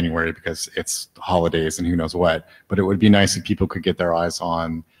of January because it's holidays and who knows what. But it would be nice if people could get their eyes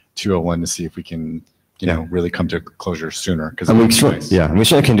on 201 to see if we can, really come to closure sooner. Because we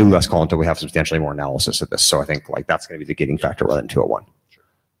certainly can do less call until we have substantially more analysis of this. So I think like that's going to be the gating factor rather than 201. Sure.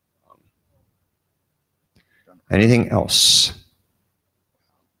 Anything else?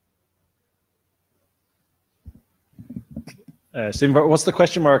 Stephen, what's the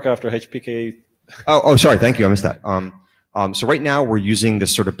question mark after HPK? Oh, sorry. Thank you. I missed that. So right now we're using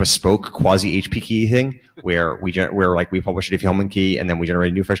this sort of bespoke quasi HPKey thing where we publish a Diffie-Hellman key and then we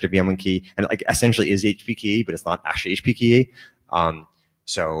generate a new fresh Diffie-Hellman key, and it like essentially is HPKey, but it's not actually HPKey.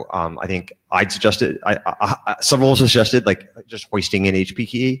 So I think I'd suggested, several suggested like just hoisting in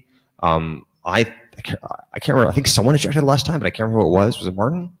HPKey. I can't remember. I think someone suggested last time, but I can't remember who it was. Was it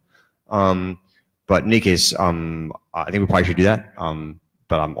Martin? But in any case, I think we probably should do that.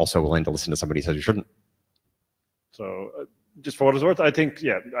 But I'm also willing to listen to somebody who says you shouldn't. So just for what it's worth, I think,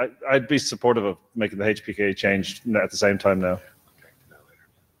 I'd be supportive of making the HPK change at the same time now.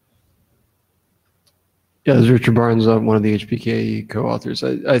 Yeah, this is Richard Barnes, one of the HPKE co-authors.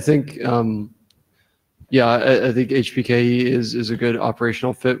 I think, yeah, I think HPKE is a good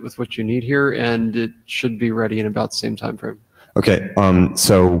operational fit with what you need here, and it should be ready in about the same time frame. Okay,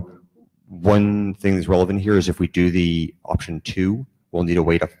 so one thing that's relevant here is if we do the option 2, we'll need a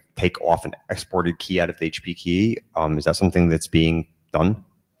way to take off an exported key out of the HPKE. Is that something that's being done?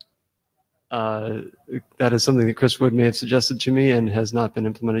 That is something that Chris Wood may have suggested to me and has not been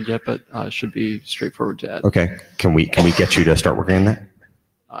implemented yet, but should be straightforward to add. Okay, can we get you to start working on that?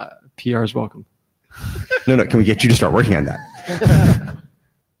 PR is welcome. No, can we get you to start working on that?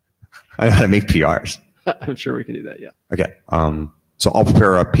 I know how to make PRs. I'm sure we can do that, yeah. Okay, so I'll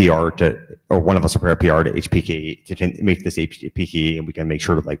prepare a PR or one of us will prepare a PR to HPKE to make this HPKE, and we can make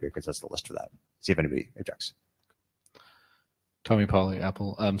sure to like access the list for that. See if anybody objects. Tommy Polly,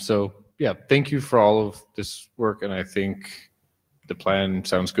 Apple. So yeah, thank you for all of this work, and I think the plan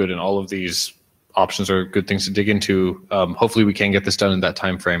sounds good, and all of these options are good things to dig into. Hopefully, we can get this done in that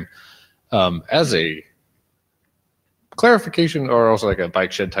time frame. As a clarification, or also like a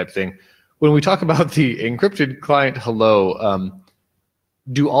bike shed type thing, when we talk about the encrypted client hello,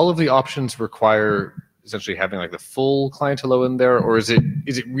 do all of the options require essentially having like the full client hello in there, or is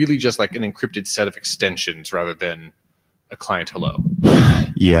it really just like an encrypted set of extensions rather than a client hello?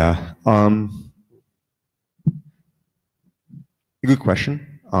 Yeah, good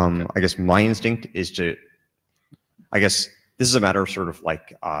question. I guess my instinct is to, I guess this is a matter of sort of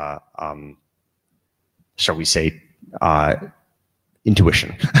like, shall we say,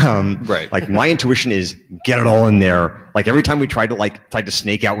 intuition. Right. Like my intuition is get it all in there. Like every time we tried to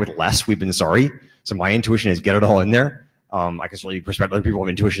snake out with less, we've been sorry. So my intuition is get it all in there. I guess really perspective other people have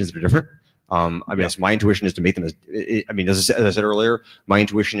intuitions that are different. I mean, yes, my intuition is to make them as I said earlier, my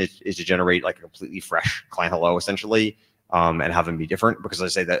intuition is to generate like a completely fresh client hello essentially, and have them be different, because I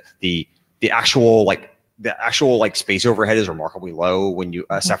say that the actual space overhead is remarkably low when you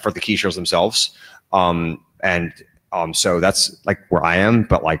except for the key shares themselves. So that's like where I am,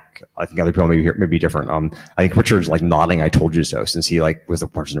 but like I think other people may be different. I think Richard's like nodding, I told you so, since he like was the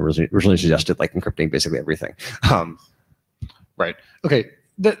person who originally suggested like encrypting basically everything. Right. Okay.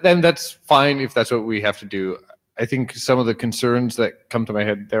 Then that's fine if that's what we have to do. I think some of the concerns that come to my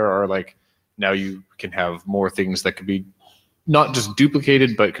head there are like, now you can have more things that could be not just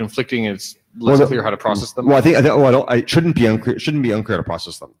duplicated but conflicting, and it's less clear how to process them. Well, I think it shouldn't be unclear. It shouldn't be unclear to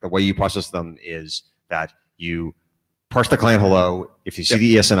process them. The way you process them is that you parse the client hello. If you see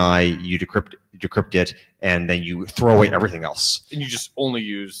the ESNI, you decrypt it, and then you throw away everything else. And you just only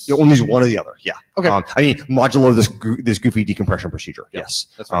use one or the other. Yeah. Okay. I mean, modulo this goofy decompression procedure. Yeah, yes.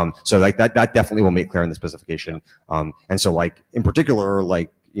 That's right. So like that definitely will make clear in the specification. And so like in particular, like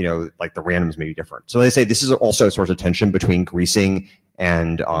like the randoms may be different. So they say this is also a source of tension between greasing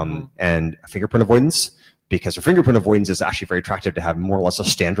and fingerprint avoidance. Because for fingerprint avoidance, it's actually very attractive to have more or less a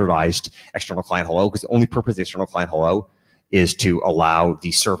standardized external client hello, because the only purpose of the external client hello is to allow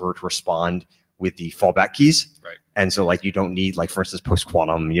the server to respond with the fallback keys. Right. And so like you don't need like, for instance, post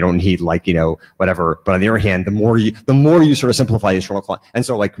quantum, you don't need like, whatever. But on the other hand, the more you sort of simplify the external client. And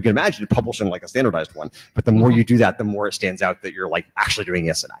so like we can imagine publishing like a standardized one, but the more you do that, the more it stands out that you're like actually doing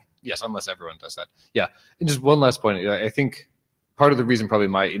ESNI. Yes, unless everyone does that. Yeah. And just one last point. I think part of the reason probably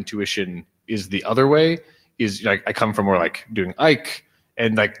my intuition is the other way is like I come from more like doing Ike,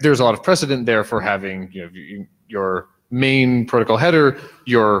 and like there's a lot of precedent there for having your main protocol header,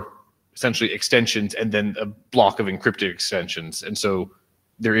 your essentially extensions, and then a block of encrypted extensions. And so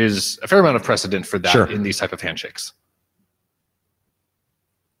there is a fair amount of precedent for that in these type of handshakes.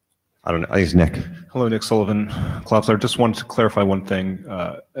 I don't know. I think it's Nick. Hello, Nick Sullivan, Cloudflare. Just wanted to clarify one thing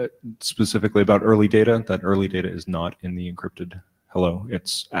specifically about early data. That early data is not in the encrypted hello.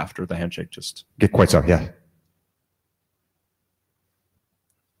 It's after the handshake. Just get quite so. Yeah.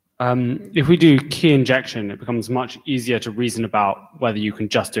 If we do key injection, it becomes much easier to reason about whether you can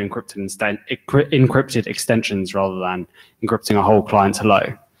just do encrypted extensions rather than encrypting a whole client hello.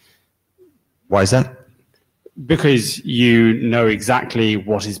 Why is that? Because you know exactly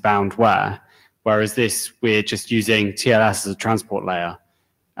what is bound where, whereas this, we're just using TLS as a transport layer,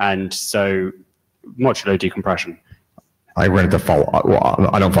 and so modulo decompression. I ran into follow. Well,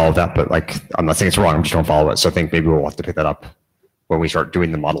 I don't follow that, but like I'm not saying it's wrong. I just don't follow it. So I think maybe we'll have to pick that up when we start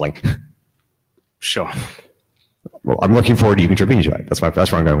doing the modeling. Sure. Well, I'm looking forward to you contributing to it. That's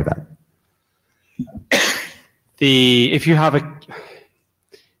where I'm going with that. If you want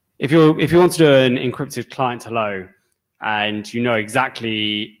to do an encrypted client hello, and you know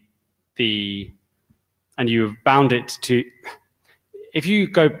exactly and you've bound it to, if you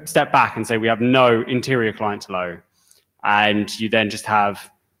go step back and say we have no interior client hello, and you then just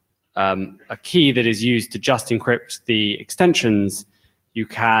have a key that is used to just encrypt the extensions, you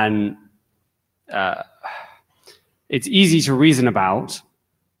can, it's easy to reason about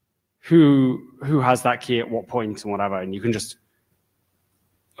who has that key at what point and whatever, and you can just,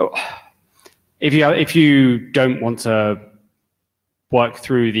 if you don't want to work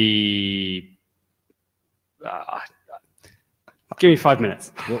through the, give me 5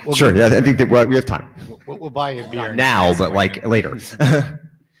 minutes. Sure, yeah, I think that we have time. We'll buy you a beer. Not now, but like later.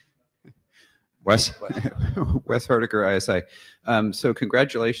 Wes? Wes Hardiker, ISI. So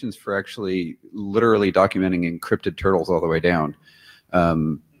congratulations for actually literally documenting encrypted turtles all the way down.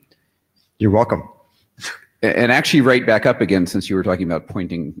 You're welcome. And actually right back up again, since you were talking about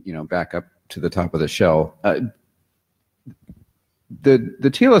pointing, back up to the top of the shell. The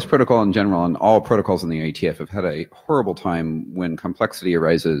TLS protocol in general and all protocols in the IETF have had a horrible time when complexity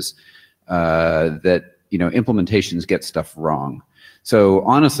arises that implementations get stuff wrong. So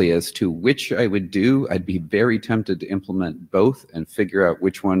honestly, as to which I would do, I'd be very tempted to implement both and figure out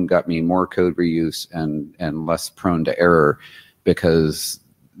which one got me more code reuse and less prone to error, because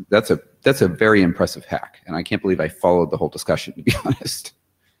that's a very impressive hack, and I can't believe I followed the whole discussion, to be honest.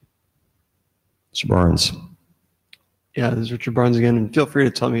 Mr. Barnes. Yeah, this is Richard Barnes again, and feel free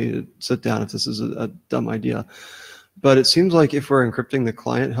to tell me to sit down if this is a dumb idea. But it seems like if we're encrypting the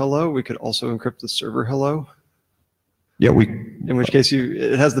client hello, we could also encrypt the server hello. Yeah, in which case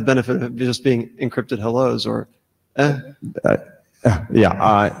it has the benefit of just being encrypted hellos, or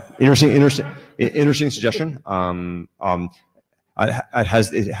interesting suggestion. It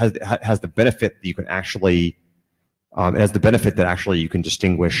has the benefit that you can actually it has the benefit that actually you can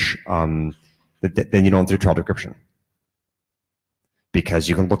distinguish then you don't do trial decryption, because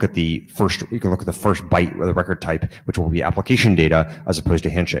you can look at the first byte of the record type, which will be application data as opposed to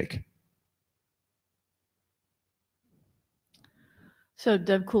handshake. So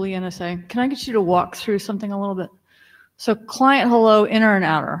Deb Cooley, NSA, can I get you to walk through something a little bit? So client hello, inner and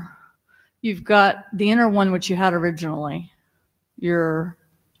outer. You've got the inner one, which you had originally. You're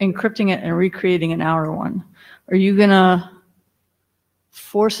encrypting it and recreating an outer one. Are you gonna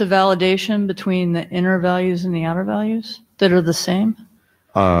force a validation between the inner values and the outer values that are the same?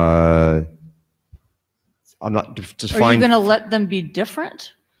 I'm not just Are you gonna let them be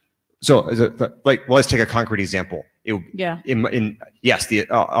different? So, let's take a concrete example. Yes, the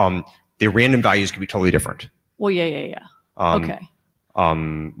random values could be totally different. Well, yeah. Okay.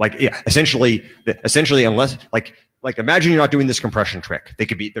 Essentially, unless imagine you're not doing this compression trick.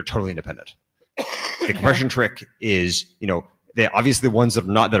 They're totally independent. The compression trick is, they obviously the ones that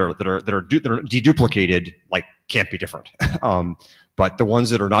are deduplicated can't be different. But the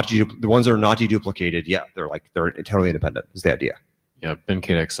ones that are not deduplicated, yeah, they're totally independent. Is the idea. Yeah, Ben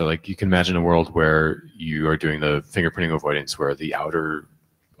Kadex. So you can imagine a world where you are doing the fingerprinting avoidance, where the outer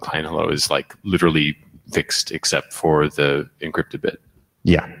client hello is literally fixed except for the encrypted bit.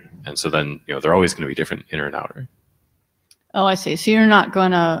 Yeah. And so then they're always going to be different, inner and outer. Oh, I see. So you're not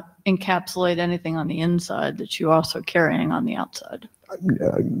going to encapsulate anything on the inside that you're also carrying on the outside.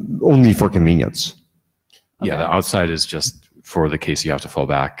 Only for convenience. Okay. Yeah, the outside is just for the case you have to fall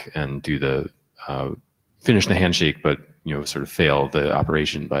back and do the finish the handshake, but sort of fail the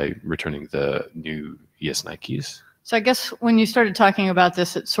operation by returning the new ESNI keys. So I guess when you started talking about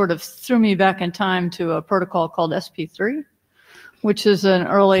this, it sort of threw me back in time to a protocol called SP3, which is an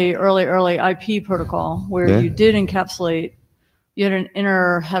early IP protocol where you did encapsulate. You had an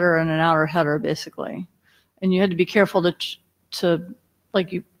inner header and an outer header, basically, and you had to be careful to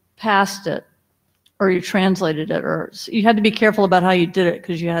you passed it or you translated it, or you had to be careful about how you did it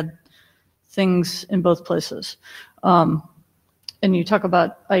because you had things in both places. And you talk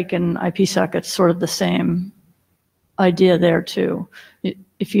about IKE and IPsec, it's sort of the same idea there too.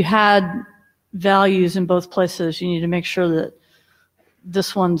 If you had values in both places, you need to make sure that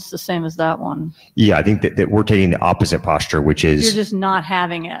this one's the same as that one. Yeah, I think that we're taking the opposite posture, which is you're just not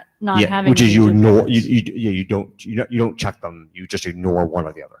having it, which is you ignore you don't check them, you just ignore one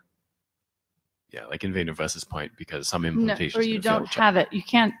or the other. Yeah, like in Vader West's point, because some implementations or you don't have it. You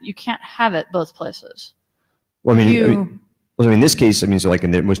can't have it both places. Well, in this case, so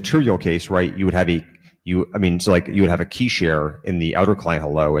in the material case, right, you would have you would have a key share in the outer client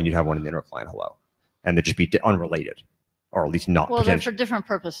hello, and you'd have one in the inner client hello, and they'd just be unrelated, or at least not. Well, they're for different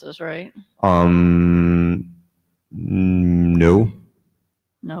purposes, right? No.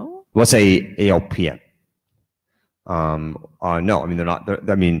 No. Let's say ALPN. No, they're not.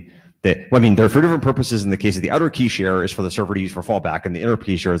 They're for different purposes. In the case of the outer key share is for the server to use for fallback, and the inner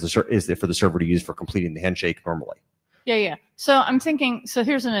key share is for the server to use for completing the handshake normally. Yeah. So I'm thinking, so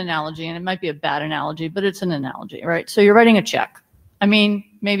here's an analogy, and it might be a bad analogy, but it's an analogy, right? So you're writing a check, I mean,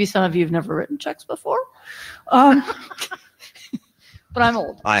 maybe some of you have never written checks before, but I'm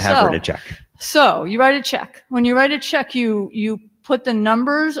old. I have written a check. So you write a check. When you write a check, you put the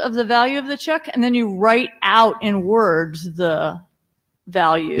numbers of the value of the check, and then you write out in words the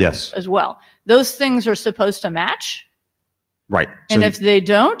value as well. Those things are supposed to match. Right. And if they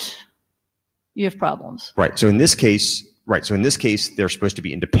don't, you have problems. Right. So in this case, they're supposed to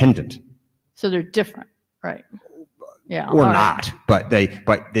be independent. So they're different, right? Yeah. Or not, but they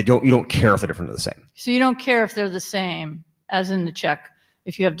don't. You don't care if they're different or the same. So you don't care if they're the same as in the check.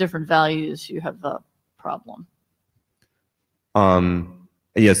 If you have different values, you have a problem.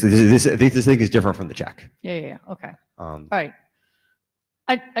 Yes. This thing is different from the check. Yeah. Okay. All right.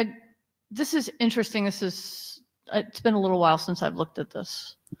 This is interesting. It's been a little while since I've looked at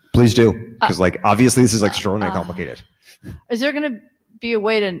this. Please do, because obviously this is extraordinarily complicated. Is there going to be a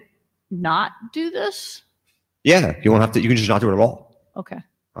way to not do this? Yeah, you won't have to. You can just not do it at all. Okay.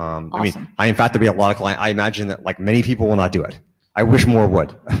 I mean, in fact, there'll be a lot of clients. I imagine that many people will not do it. I wish more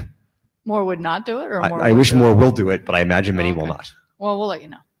would. More would not do it, or more? I wish more will do it, but I imagine many will not. Well, we'll let you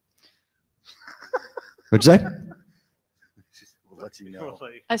know. What'd you say? We'll let you know.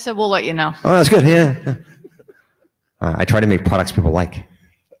 I said we'll let you know. Oh, that's good. Yeah. I try to make products people like.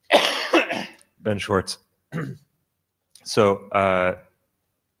 Ben Schwartz. So,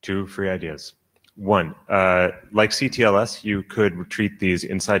 2 free ideas. 1, like CTLS, you could treat these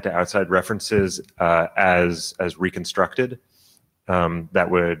inside to outside references as reconstructed.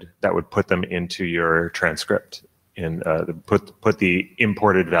 That would put them into your transcript. Put the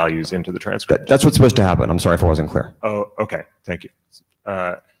imported values into the transcript. That's what's supposed to happen. I'm sorry if I wasn't clear. Oh, okay. Thank you.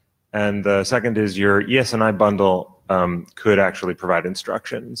 And the second is your ES&I bundle could actually provide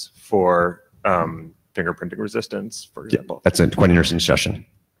instructions for fingerprinting resistance, for example. That's a quite interesting suggestion.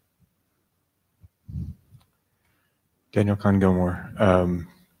 Daniel Kahn-Gilmore.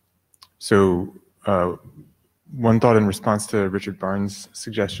 One thought in response to Richard Barnes'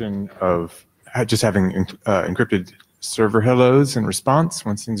 suggestion of just having encrypted server hellos in response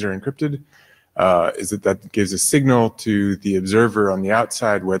once things are encrypted is that gives a signal to the observer on the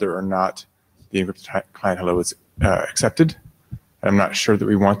outside whether or not the encrypted client hello is accepted. I'm not sure that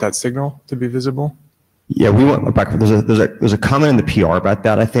we want that signal to be visible. Yeah, we went back. There's a comment in the PR about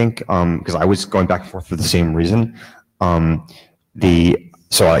that, I think, because I was going back and forth for the same reason. That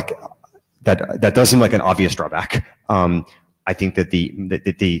does seem like an obvious drawback. I think that the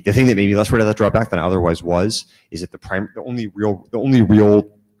thing that made me less worried about that drawback than I otherwise was is that the only real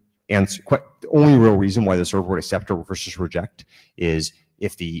reason why the server would accept or versus reject is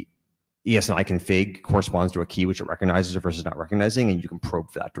if the ES&I config corresponds to a key which it recognizes versus not recognizing, and you can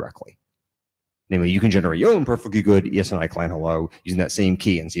probe for that directly. Namely, you can generate your own perfectly good ES&I client hello using that same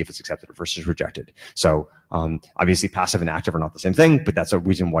key and see if it's accepted versus rejected. So obviously passive and active are not the same thing, but that's a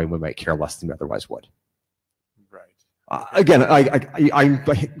reason why we might care less than we otherwise would. Right. Again, I'm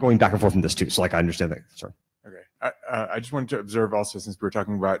going back and forth from this too, so I understand that. Sorry. Okay. I just wanted to observe also, since we were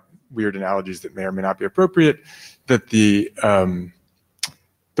talking about weird analogies that may or may not be appropriate, that the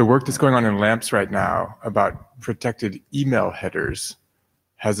work that's going on in LAMPS right now about protected email headers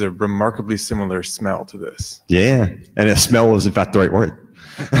has a remarkably similar smell to this. Yeah, and a smell is in fact the right word.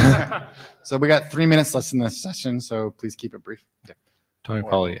 So we got 3 minutes less in this session, so please keep it brief. Yeah. Tony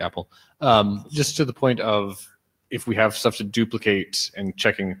Pauly, Apple. Just to the point of if we have stuff to duplicate and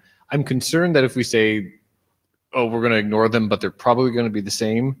checking, I'm concerned that if we say, oh, we're going to ignore them, but they're probably going to be the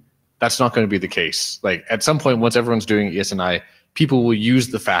same, that's not going to be the case. Like at some point, once everyone's doing ES&I, people will use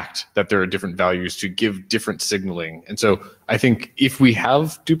the fact that there are different values to give different signaling. And so I think if we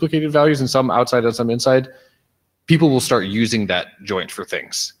have duplicated values and some outside and some inside, people will start using that joint for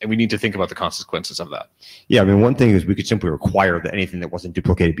things. And we need to think about the consequences of that. Yeah, I mean, one thing is we could simply require that anything that wasn't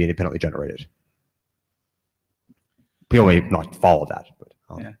duplicated be independently generated. People may not follow that. But,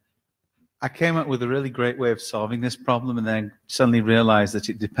 yeah. I came up with a really great way of solving this problem and then suddenly realized that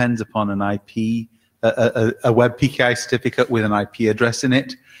it depends upon an IP, a web PKI certificate with an IP address in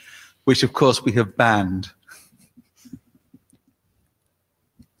it, which of course we have banned.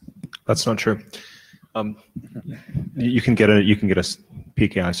 That's not true. You can get a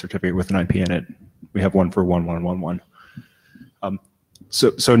PKI certificate with an IP in it. We have one for 1111.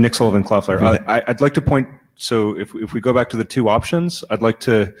 So Nick Sullivan, Cloudflare. I'd like to point. So if we go back to the 2 options, I'd like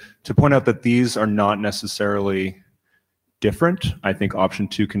to point out that these are not necessarily different. I think option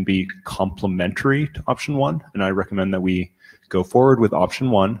 2 can be complementary to option 1, and I recommend that we go forward with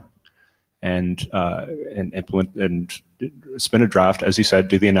option 1 and implement and spin a draft, as you said,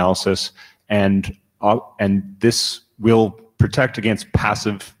 do the analysis, and this will protect against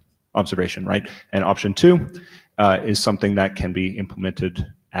passive observation, right? And option 2 is something that can be implemented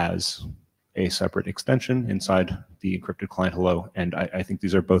as a separate extension inside the encrypted client hello. And I think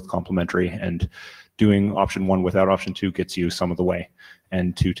these are both complementary, and doing option 1 without option 2 gets you some of the way,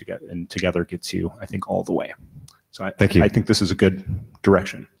 and together gets you, I think, all the way. So Thank you. I think this is a good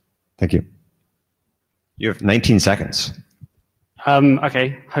direction. Thank you. You have 19 seconds.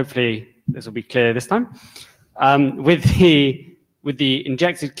 Okay, hopefully this will be clear this time. With the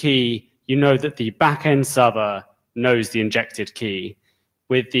injected key, you know that the backend server knows the injected key.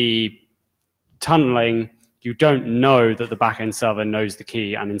 With the tunneling, you don't know that the backend server knows the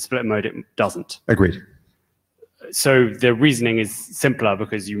key, and in split mode it doesn't. Agreed. So the reasoning is simpler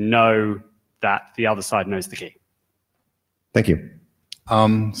because you know that the other side knows the key. Thank you.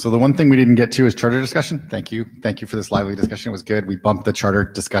 So the one thing we didn't get to is charter discussion. Thank you. Thank you for this lively discussion. It was good. We bumped the charter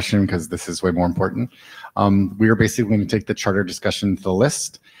discussion because this is way more important. We are basically going to take the charter discussion to the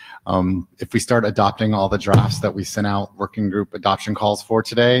list. If we start adopting all the drafts that we sent out working group adoption calls for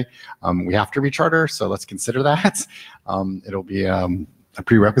today, we have to recharter. So let's consider that. It'll be a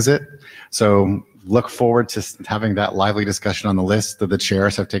prerequisite. So look forward to having that lively discussion on the list. The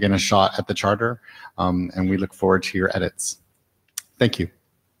chairs have taken a shot at the charter, and we look forward to your edits. Thank you.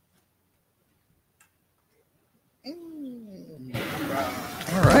 All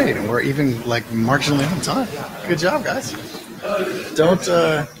right, and we're even like marginally on time. Good job, guys.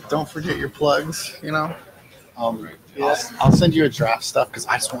 Don't forget your plugs. You know, I'll send you a draft stuff because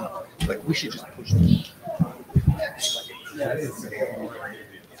I just want to. Like, we should just push this.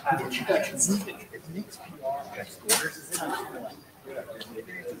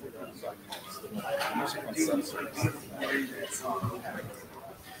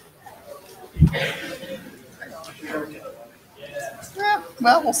 Yeah,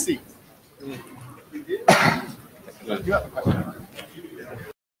 well, we'll see. You have a question?